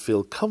make him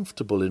feel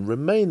comfortable in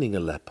remaining a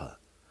leper.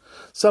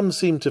 Some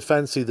seem to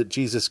fancy that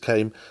Jesus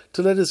came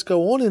to let us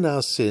go on in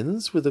our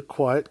sins with a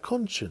quiet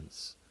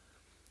conscience.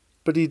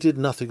 But he did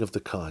nothing of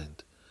the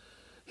kind.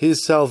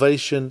 His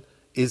salvation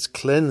is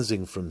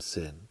cleansing from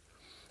sin.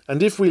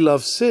 And if we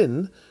love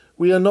sin,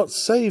 we are not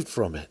saved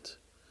from it.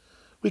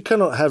 We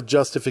cannot have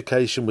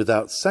justification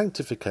without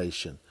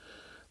sanctification.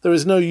 There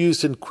is no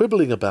use in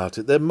quibbling about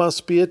it. There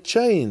must be a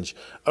change,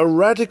 a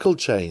radical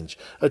change,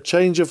 a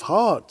change of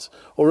heart,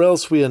 or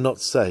else we are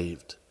not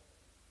saved.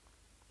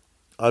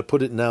 I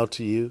put it now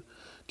to you.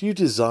 Do you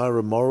desire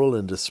a moral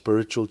and a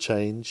spiritual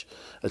change,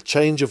 a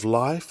change of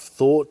life,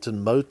 thought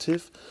and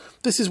motive?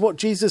 This is what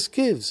Jesus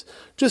gives.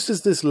 Just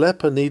as this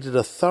leper needed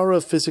a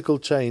thorough physical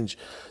change,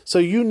 so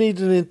you need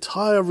an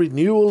entire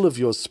renewal of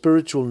your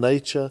spiritual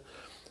nature,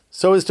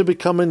 so as to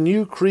become a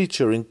new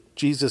creature in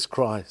Jesus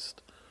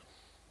Christ.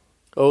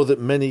 Oh, that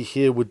many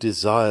here would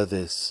desire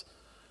this,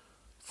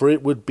 for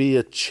it would be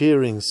a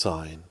cheering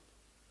sign.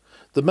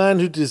 The man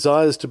who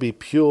desires to be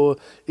pure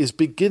is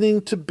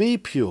beginning to be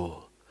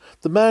pure.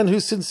 The man who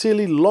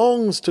sincerely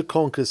longs to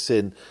conquer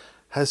sin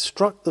has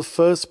struck the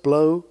first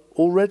blow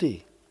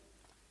already.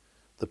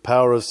 The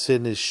power of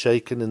sin is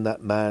shaken in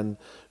that man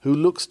who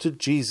looks to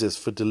Jesus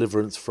for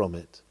deliverance from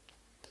it.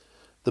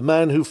 The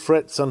man who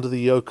frets under the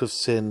yoke of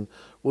sin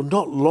will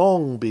not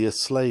long be a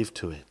slave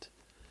to it.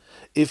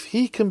 If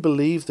he can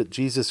believe that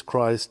Jesus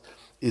Christ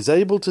is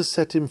able to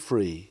set him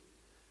free,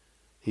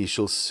 he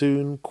shall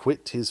soon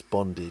quit his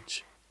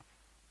bondage.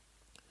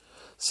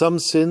 Some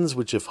sins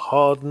which have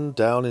hardened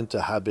down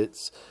into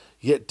habits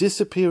yet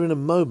disappear in a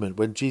moment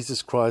when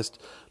Jesus Christ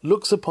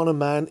looks upon a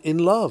man in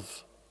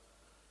love.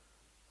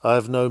 I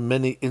have known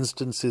many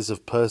instances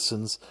of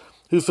persons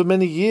who for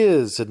many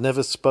years had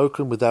never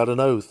spoken without an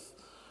oath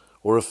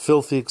or a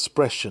filthy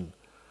expression,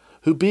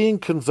 who being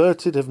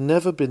converted have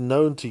never been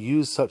known to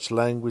use such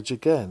language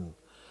again,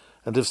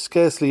 and have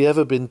scarcely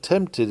ever been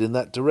tempted in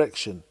that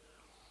direction.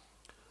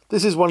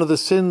 This is one of the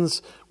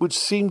sins which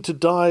seem to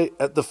die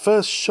at the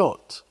first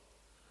shot,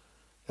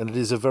 and it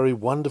is a very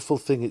wonderful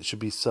thing it should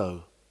be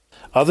so.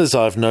 Others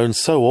I have known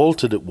so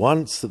altered at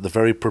once that the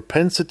very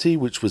propensity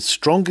which was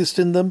strongest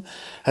in them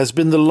has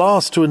been the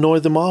last to annoy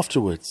them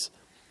afterwards.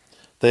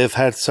 They have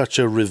had such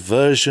a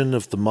reversion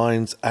of the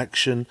mind's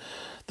action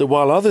that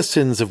while other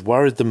sins have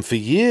worried them for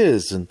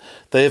years and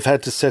they have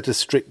had to set a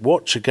strict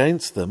watch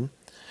against them,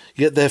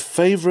 yet their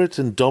favourite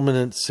and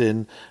dominant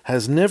sin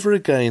has never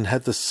again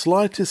had the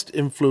slightest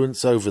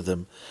influence over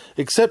them,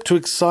 except to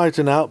excite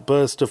an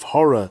outburst of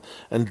horror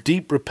and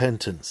deep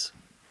repentance.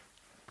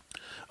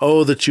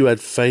 Oh, that you had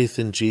faith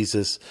in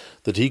Jesus,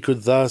 that he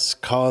could thus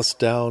cast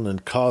down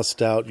and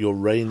cast out your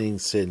reigning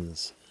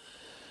sins.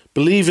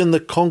 Believe in the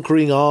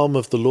conquering arm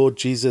of the Lord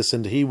Jesus,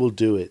 and he will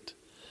do it.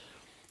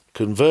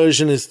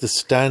 Conversion is the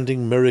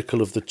standing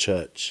miracle of the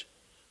Church.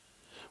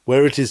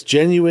 Where it is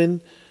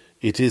genuine,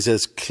 it is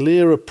as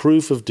clear a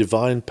proof of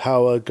divine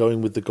power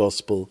going with the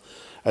gospel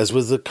as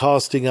was the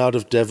casting out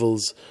of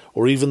devils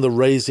or even the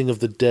raising of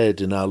the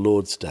dead in our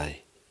Lord's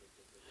day.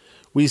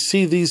 We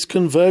see these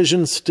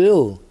conversions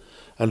still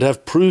and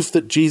have proof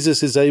that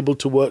Jesus is able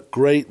to work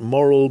great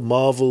moral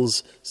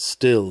marvels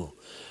still.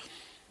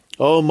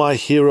 O my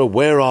hearer,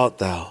 where art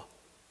thou?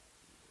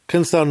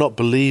 Canst thou not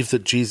believe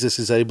that Jesus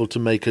is able to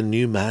make a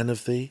new man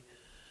of thee?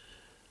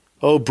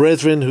 O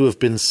brethren who have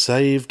been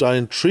saved, I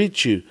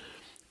entreat you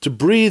to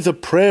breathe a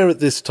prayer at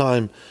this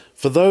time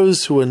for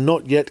those who are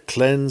not yet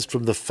cleansed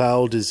from the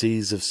foul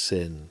disease of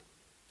sin.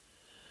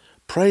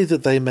 Pray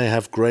that they may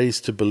have grace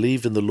to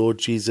believe in the Lord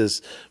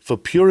Jesus for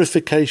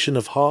purification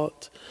of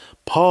heart,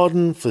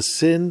 pardon for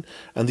sin,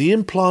 and the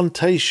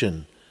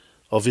implantation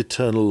of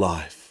eternal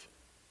life.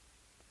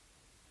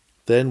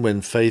 Then,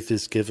 when faith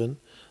is given,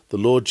 the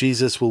Lord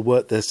Jesus will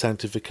work their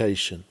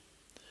sanctification,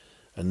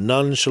 and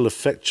none shall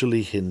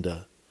effectually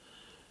hinder.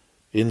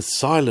 In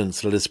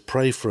silence let us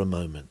pray for a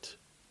moment.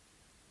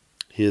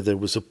 Here there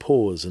was a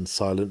pause, and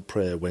silent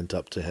prayer went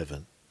up to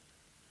heaven.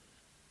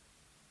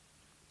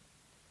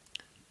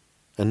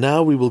 And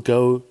now we will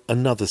go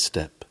another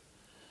step.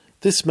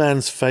 This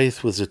man's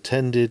faith was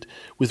attended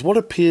with what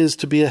appears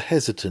to be a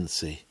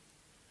hesitancy.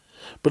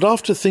 But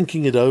after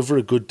thinking it over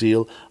a good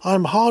deal, I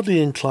am hardly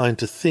inclined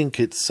to think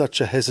it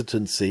such a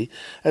hesitancy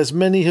as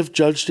many have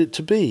judged it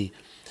to be.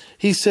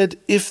 He said,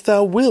 "If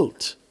thou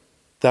wilt."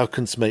 thou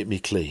canst make me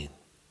clean.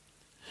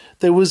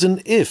 There was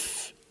an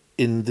if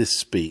in this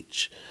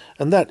speech,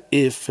 and that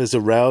if has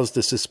aroused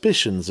the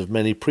suspicions of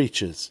many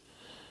preachers.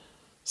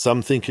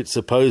 Some think it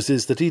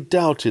supposes that he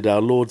doubted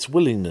our Lord's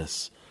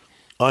willingness.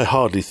 I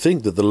hardly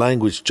think that the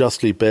language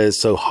justly bears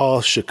so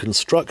harsh a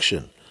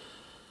construction.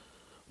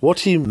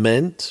 What he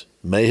meant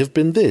may have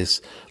been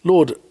this: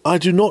 Lord, I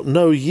do not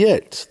know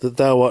yet that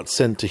thou art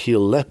sent to heal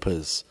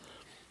lepers.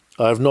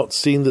 I have not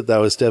seen that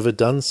thou hast ever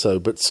done so,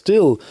 but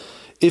still,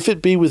 if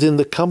it be within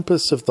the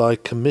compass of thy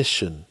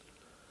commission,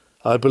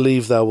 I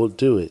believe thou wilt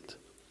do it,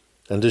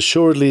 and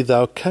assuredly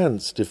thou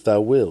canst if thou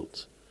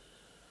wilt.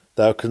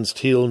 Thou canst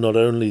heal not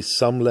only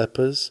some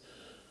lepers,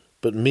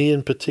 but me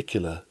in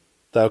particular.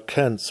 Thou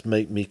canst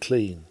make me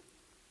clean.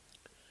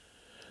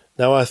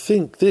 Now I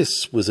think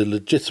this was a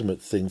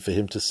legitimate thing for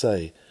him to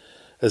say,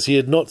 as he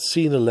had not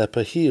seen a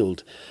leper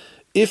healed.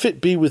 If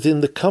it be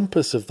within the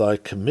compass of thy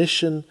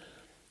commission,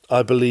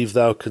 I believe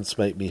thou canst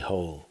make me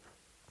whole.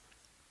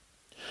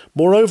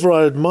 Moreover,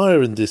 I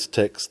admire in this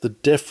text the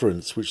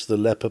deference which the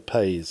leper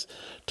pays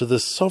to the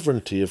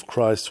sovereignty of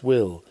Christ's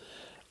will,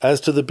 as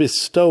to the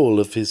bestowal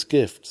of his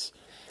gifts.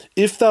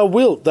 If thou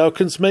wilt, thou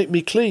canst make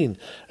me clean,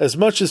 as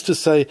much as to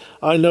say,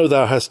 I know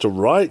thou hast a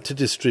right to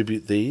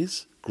distribute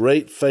these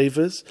great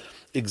favours,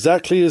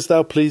 exactly as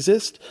thou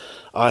pleasest.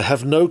 I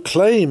have no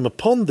claim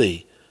upon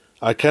thee.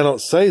 I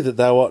cannot say that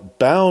thou art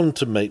bound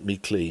to make me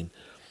clean.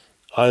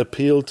 I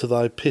appeal to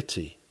thy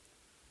pity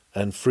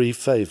and free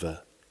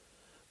favour.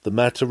 The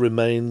matter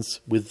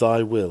remains with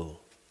thy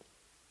will.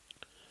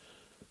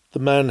 The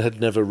man had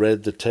never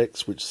read the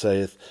text which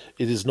saith,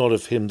 It is not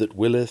of him that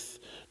willeth,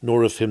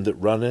 nor of him that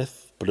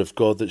runneth, but of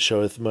God that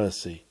showeth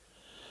mercy.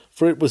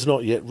 For it was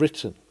not yet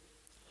written.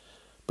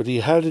 But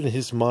he had in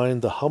his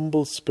mind the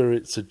humble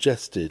spirit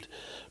suggested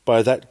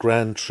by that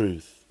grand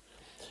truth.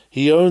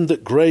 He owned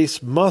that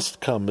grace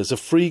must come as a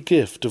free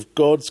gift of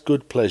God's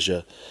good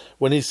pleasure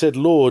when he said,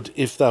 Lord,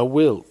 if thou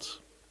wilt.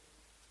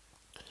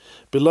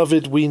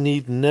 Beloved, we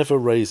need never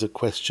raise a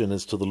question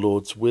as to the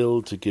Lord's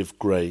will to give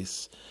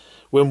grace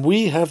when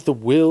we have the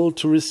will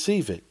to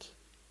receive it.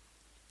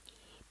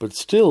 But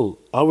still,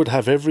 I would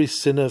have every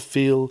sinner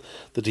feel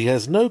that he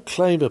has no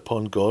claim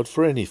upon God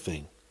for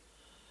anything.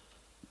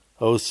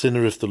 O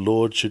sinner, if the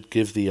Lord should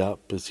give thee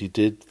up, as he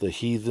did the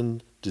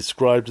heathen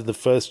described in the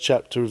first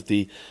chapter of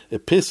the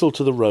Epistle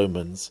to the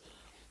Romans,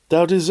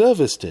 thou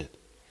deservest it.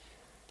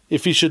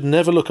 If he should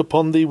never look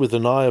upon thee with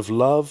an eye of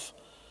love,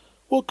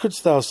 what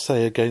couldst thou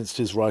say against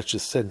his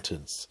righteous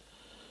sentence?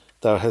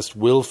 Thou hast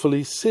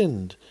wilfully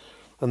sinned,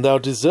 and thou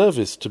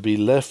deservest to be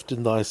left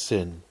in thy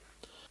sin.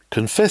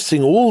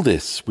 Confessing all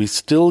this, we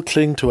still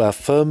cling to our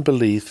firm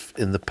belief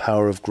in the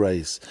power of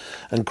grace,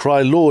 and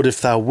cry, Lord, if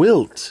thou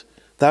wilt,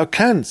 thou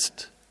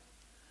canst.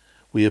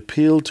 We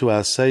appeal to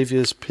our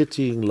Saviour's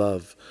pitying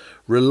love,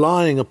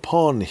 relying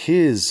upon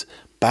his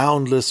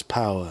boundless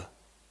power.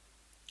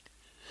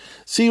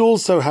 See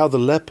also how the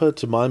leper,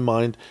 to my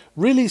mind,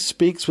 really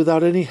speaks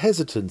without any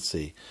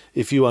hesitancy,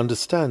 if you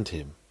understand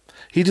him.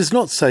 He does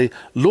not say,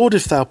 Lord,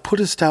 if thou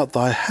puttest out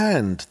thy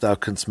hand, thou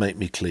canst make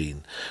me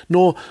clean,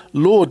 nor,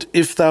 Lord,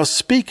 if thou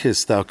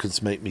speakest, thou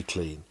canst make me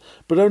clean,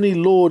 but only,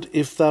 Lord,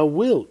 if thou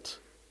wilt,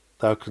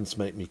 thou canst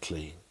make me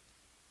clean.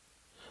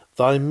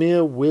 Thy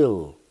mere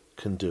will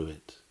can do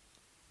it.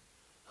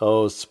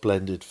 O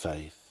splendid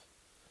faith!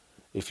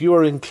 If you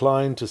are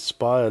inclined to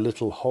spy a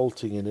little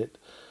halting in it,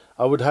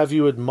 I would have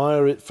you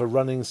admire it for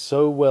running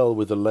so well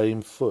with a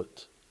lame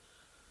foot.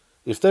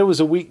 If there was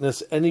a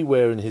weakness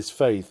anywhere in his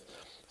faith,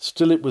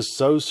 still it was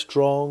so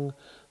strong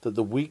that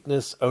the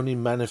weakness only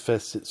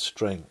manifests its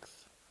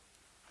strength.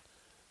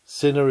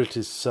 Sinner, it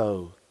is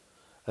so,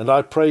 and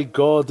I pray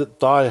God that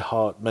thy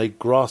heart may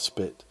grasp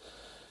it.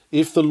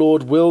 If the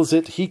Lord wills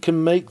it, he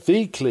can make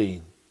thee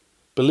clean.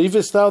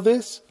 Believest thou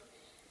this?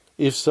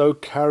 If so,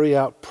 carry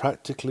out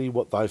practically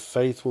what thy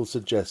faith will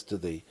suggest to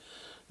thee,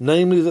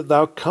 namely that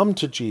thou come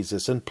to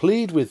Jesus and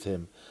plead with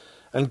him,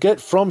 and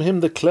get from him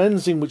the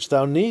cleansing which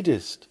thou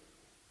needest.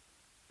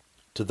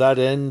 To that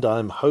end I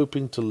am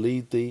hoping to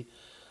lead thee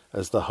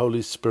as the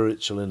Holy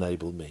Spirit shall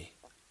enable me.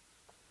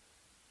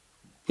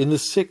 In the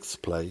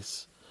sixth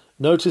place,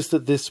 notice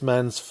that this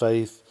man's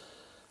faith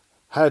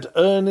had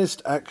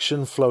earnest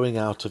action flowing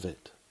out of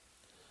it.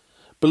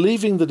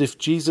 Believing that if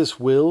Jesus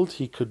willed,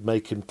 he could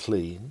make him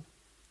clean,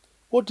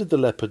 what did the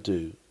leper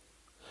do?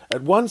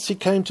 At once he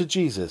came to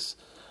Jesus.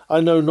 I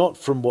know not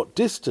from what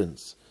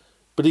distance,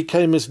 but he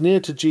came as near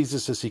to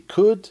Jesus as he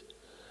could.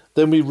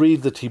 Then we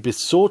read that he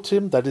besought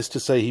him, that is to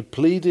say, he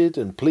pleaded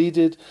and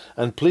pleaded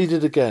and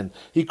pleaded again.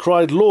 He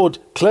cried, Lord,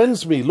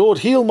 cleanse me, Lord,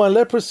 heal my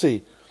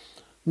leprosy.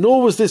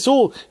 Nor was this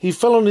all. He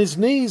fell on his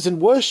knees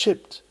and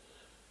worshipped.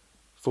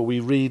 For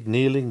we read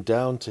kneeling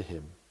down to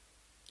him.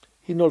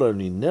 He not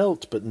only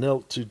knelt, but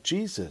knelt to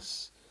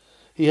Jesus.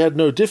 He had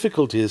no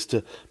difficulty as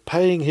to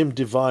paying him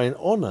divine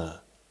honour.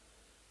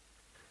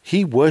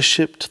 He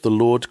worshipped the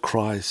Lord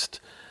Christ,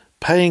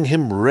 paying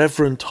him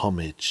reverent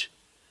homage.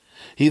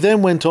 He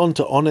then went on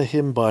to honour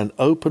him by an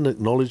open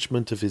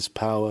acknowledgement of his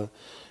power,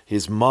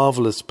 his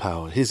marvellous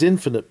power, his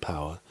infinite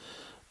power,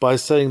 by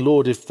saying,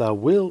 Lord, if thou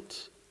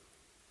wilt,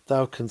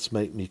 thou canst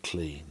make me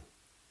clean.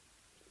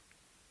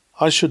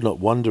 I should not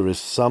wonder if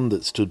some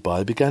that stood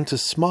by began to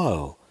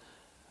smile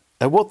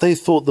at what they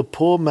thought the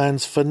poor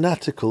man's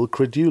fanatical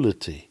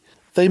credulity.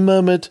 They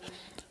murmured,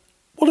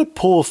 what a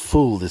poor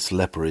fool this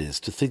leper is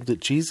to think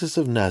that Jesus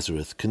of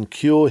Nazareth can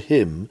cure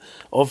him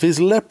of his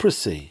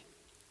leprosy.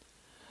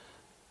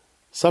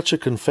 Such a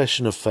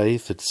confession of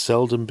faith had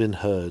seldom been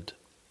heard.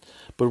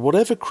 But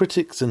whatever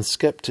critics and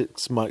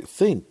skeptics might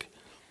think,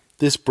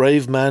 this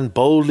brave man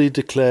boldly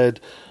declared,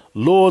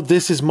 Lord,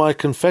 this is my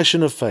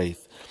confession of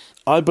faith.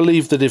 I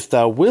believe that if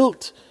thou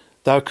wilt,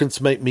 thou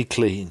canst make me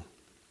clean.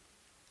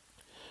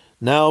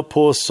 Now,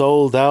 poor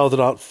soul, thou that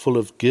art full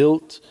of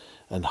guilt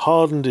and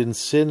hardened in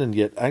sin and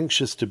yet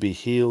anxious to be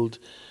healed,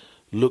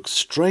 look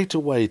straight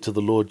away to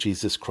the Lord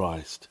Jesus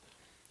Christ.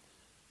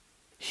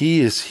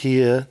 He is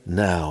here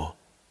now.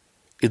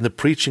 In the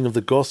preaching of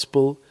the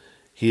gospel,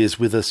 he is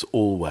with us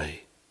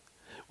alway.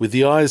 With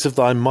the eyes of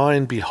thy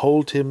mind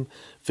behold him,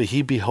 for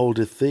he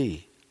beholdeth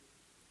thee.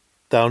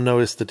 Thou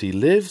knowest that he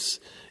lives,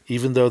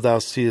 even though thou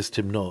seest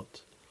him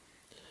not.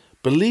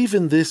 Believe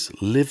in this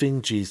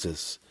living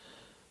Jesus.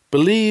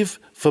 Believe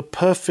for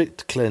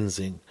perfect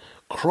cleansing.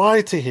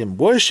 Cry to him,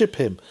 worship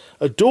him,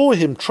 adore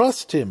him,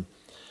 trust him.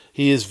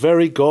 He is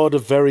very God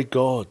of very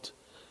God.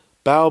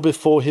 Bow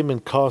before him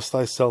and cast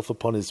thyself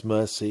upon his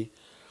mercy.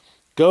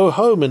 Go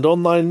home and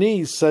on thy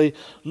knees say,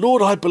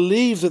 Lord, I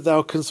believe that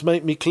thou canst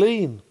make me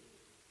clean.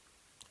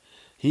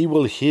 He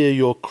will hear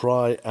your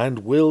cry and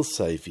will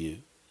save you.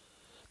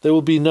 There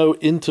will be no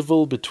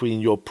interval between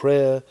your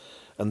prayer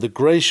and the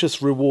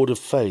gracious reward of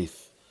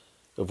faith,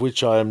 of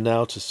which I am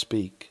now to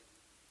speak.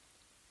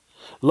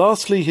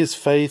 Lastly, his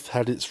faith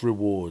had its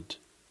reward.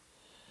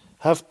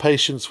 Have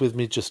patience with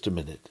me just a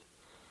minute.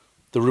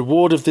 The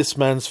reward of this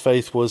man's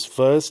faith was,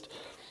 first,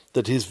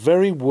 that his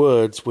very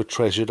words were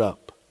treasured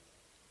up.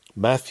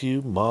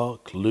 Matthew,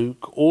 Mark,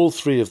 Luke, all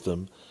three of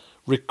them,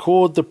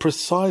 record the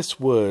precise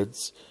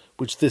words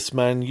which this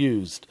man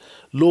used.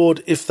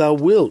 Lord, if thou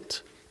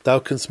wilt, thou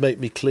canst make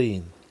me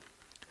clean.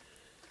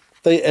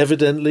 They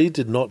evidently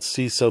did not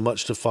see so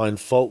much to find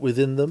fault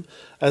within them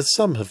as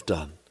some have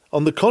done.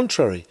 On the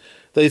contrary,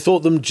 they thought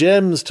them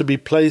gems to be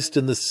placed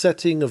in the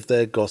setting of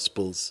their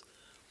Gospels.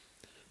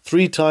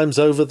 3 times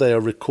over they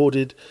are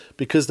recorded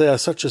because they are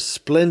such a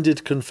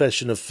splendid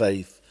confession of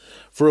faith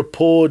for a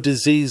poor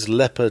diseased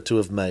leper to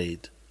have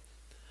made.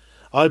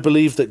 I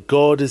believe that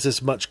God is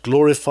as much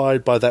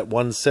glorified by that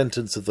one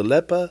sentence of the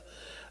leper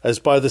as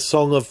by the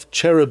song of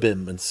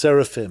cherubim and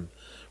seraphim,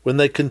 when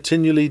they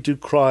continually do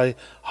cry,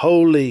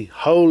 Holy,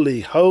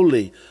 holy,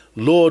 holy,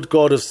 Lord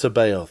God of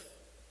Sabaoth.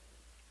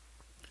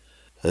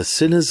 A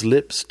sinner's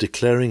lips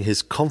declaring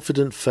his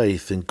confident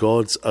faith in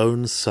God's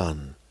own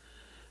Son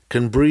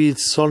can breathe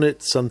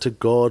sonnets unto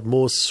God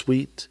more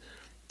sweet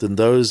than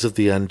those of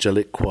the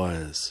angelic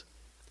choirs.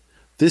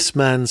 This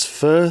man's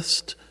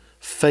first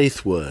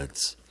faith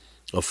words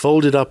are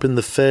folded up in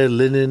the fair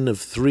linen of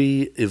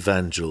 3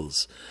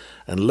 evangels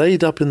and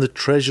laid up in the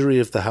treasury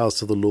of the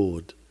house of the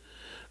Lord.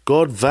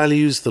 God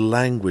values the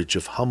language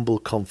of humble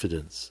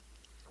confidence.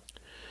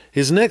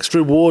 His next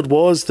reward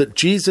was that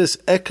Jesus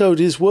echoed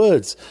his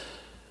words.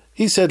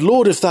 He said,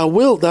 Lord, if thou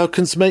wilt, thou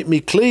canst make me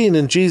clean.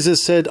 And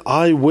Jesus said,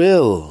 I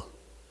will.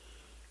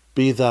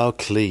 Be thou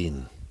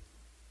clean.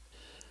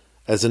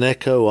 As an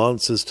echo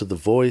answers to the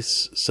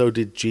voice, so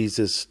did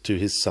Jesus to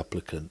his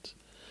supplicant.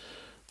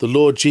 The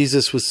Lord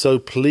Jesus was so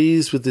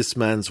pleased with this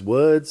man's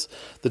words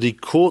that he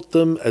caught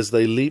them as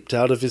they leaped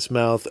out of his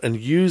mouth and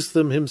used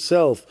them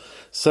himself,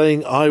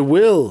 saying, I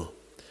will,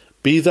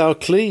 be thou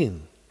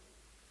clean.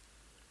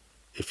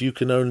 If you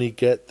can only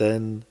get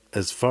then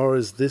as far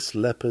as this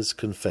leper's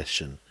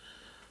confession,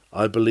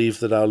 I believe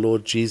that our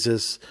Lord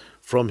Jesus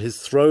from his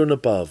throne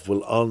above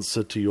will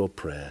answer to your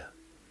prayer.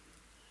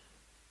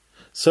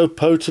 So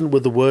potent were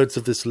the words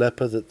of this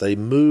leper that they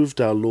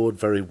moved our Lord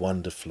very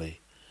wonderfully.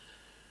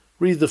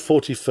 Read the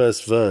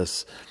 41st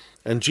verse,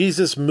 and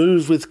Jesus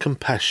moved with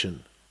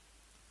compassion.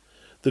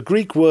 The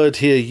Greek word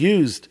here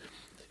used,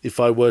 if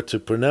I were to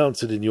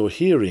pronounce it in your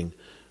hearing,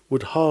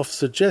 would half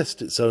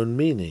suggest its own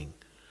meaning.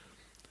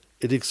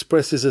 It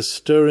expresses a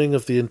stirring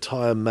of the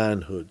entire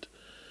manhood,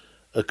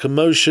 a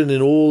commotion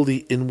in all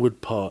the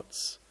inward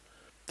parts.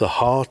 The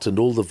heart and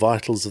all the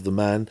vitals of the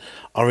man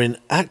are in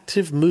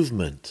active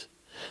movement.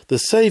 The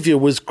Saviour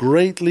was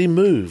greatly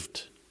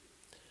moved.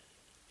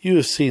 You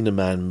have seen a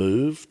man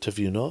moved, have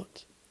you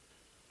not?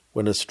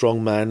 When a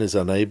strong man is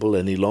unable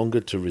any longer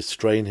to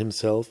restrain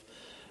himself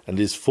and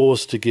is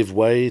forced to give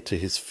way to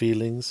his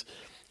feelings,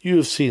 you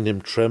have seen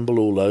him tremble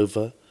all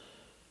over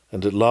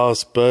and at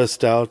last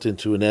burst out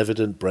into an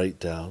evident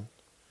breakdown.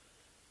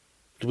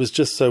 It was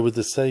just so with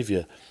the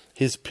Saviour.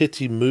 His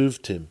pity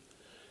moved him.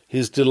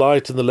 His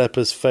delight in the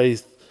leper's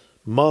faith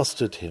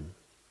mastered him.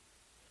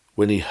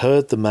 When he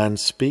heard the man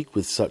speak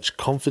with such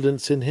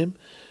confidence in him,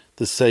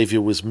 the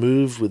Saviour was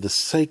moved with a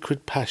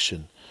sacred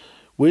passion,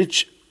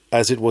 which,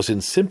 as it was in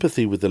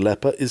sympathy with the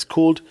leper, is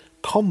called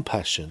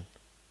compassion.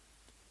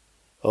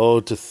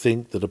 Oh, to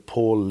think that a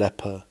poor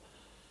leper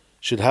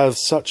should have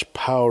such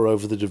power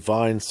over the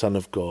divine Son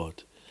of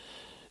God.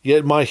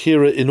 Yet, my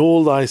hearer, in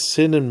all thy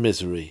sin and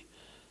misery,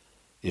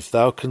 if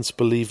thou canst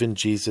believe in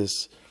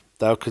Jesus,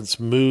 thou canst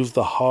move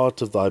the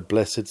heart of thy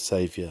blessed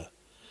Saviour.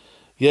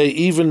 Yea,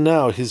 even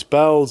now his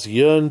bowels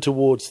yearn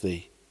towards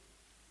thee.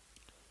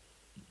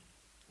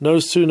 No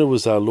sooner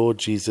was our Lord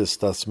Jesus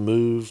thus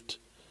moved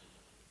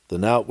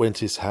than out went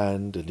his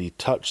hand, and he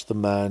touched the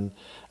man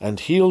and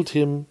healed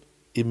him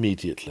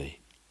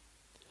immediately.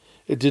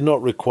 It did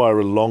not require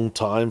a long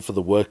time for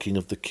the working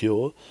of the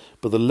cure,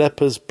 but the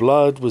leper's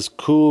blood was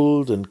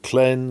cooled and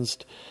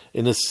cleansed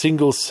in a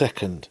single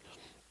second.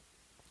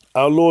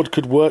 Our Lord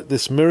could work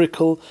this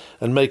miracle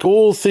and make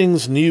all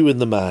things new in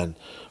the man,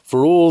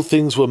 for all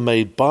things were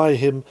made by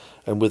him,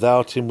 and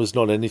without him was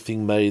not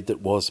anything made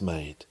that was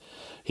made.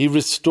 He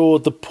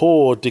restored the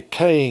poor,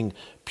 decaying,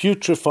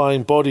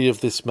 putrefying body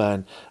of this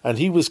man, and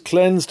he was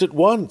cleansed at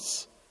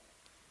once.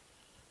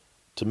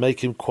 To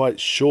make him quite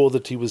sure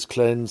that he was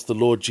cleansed, the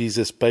Lord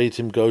Jesus bade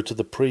him go to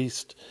the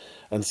priest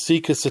and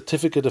seek a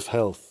certificate of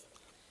health.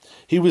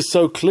 He was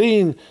so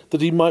clean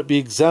that he might be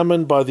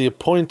examined by the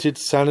appointed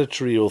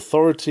sanitary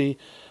authority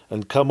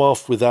and come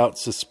off without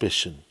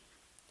suspicion.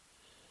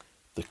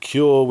 The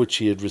cure which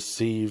he had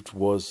received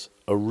was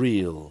a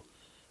real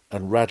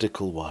and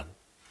radical one,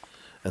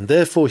 and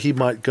therefore he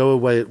might go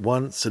away at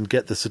once and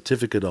get the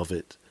certificate of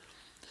it.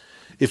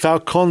 If our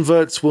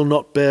converts will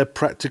not bear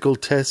practical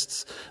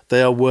tests,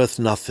 they are worth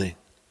nothing.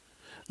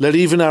 Let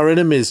even our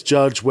enemies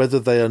judge whether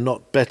they are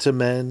not better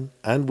men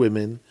and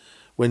women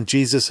when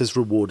Jesus has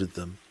rewarded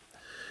them.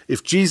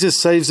 If Jesus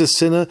saves a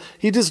sinner,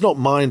 he does not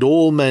mind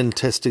all men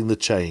testing the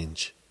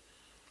change.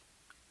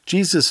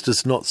 Jesus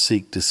does not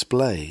seek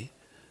display,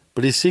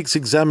 but he seeks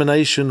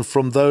examination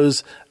from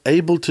those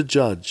able to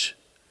judge.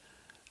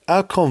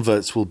 Our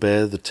converts will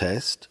bear the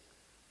test.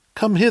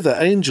 Come hither,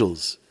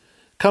 angels.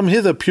 Come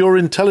hither, pure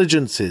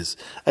intelligences,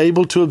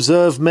 able to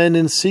observe men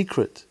in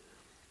secret.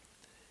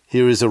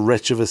 Here is a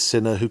wretch of a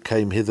sinner who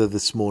came hither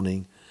this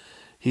morning.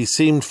 He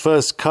seemed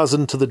first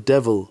cousin to the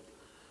devil,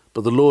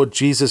 but the Lord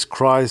Jesus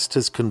Christ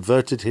has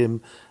converted him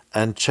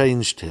and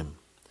changed him.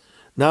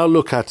 Now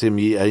look at him,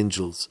 ye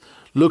angels.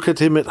 Look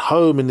at him at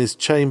home in his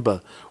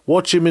chamber.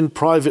 Watch him in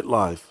private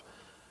life.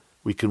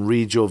 We can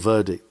read your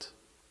verdict.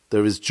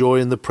 There is joy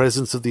in the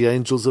presence of the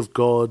angels of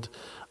God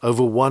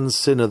over one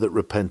sinner that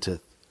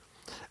repenteth.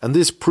 And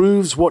this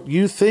proves what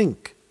you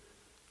think.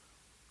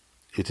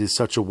 It is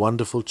such a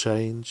wonderful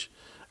change,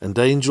 and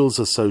angels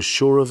are so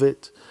sure of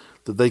it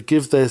that they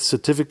give their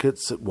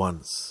certificates at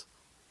once.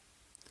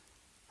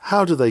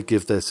 How do they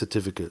give their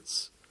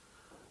certificates?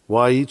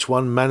 Why, each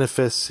one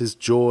manifests his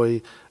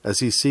joy as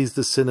he sees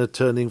the sinner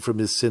turning from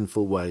his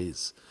sinful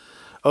ways.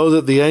 Oh,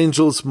 that the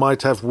angels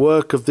might have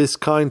work of this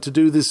kind to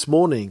do this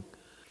morning.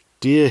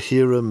 Dear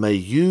hearer, may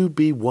you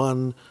be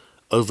one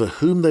over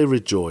whom they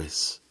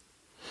rejoice.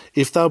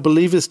 If thou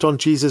believest on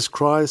Jesus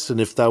Christ, and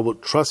if thou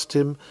wilt trust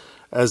him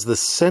as the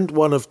sent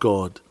one of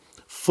God,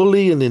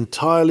 fully and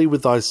entirely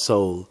with thy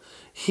soul,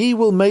 he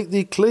will make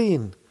thee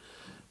clean.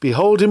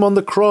 Behold him on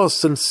the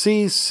cross, and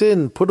see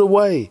sin put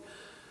away.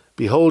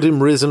 Behold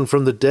him risen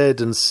from the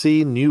dead, and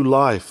see new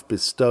life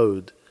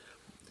bestowed.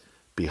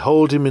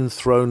 Behold him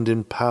enthroned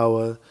in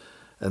power,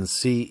 and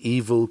see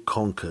evil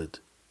conquered.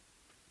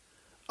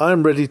 I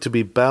am ready to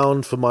be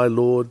bound for my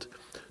Lord,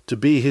 to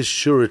be his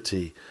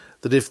surety,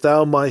 that if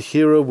thou, my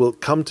hearer,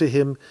 wilt come to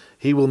him,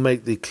 he will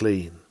make thee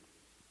clean.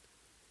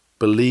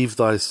 Believe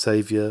thy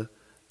Saviour,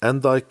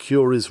 and thy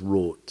cure is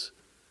wrought.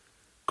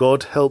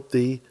 God help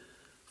thee,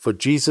 for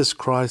Jesus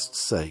Christ's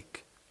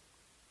sake.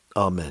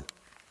 Amen.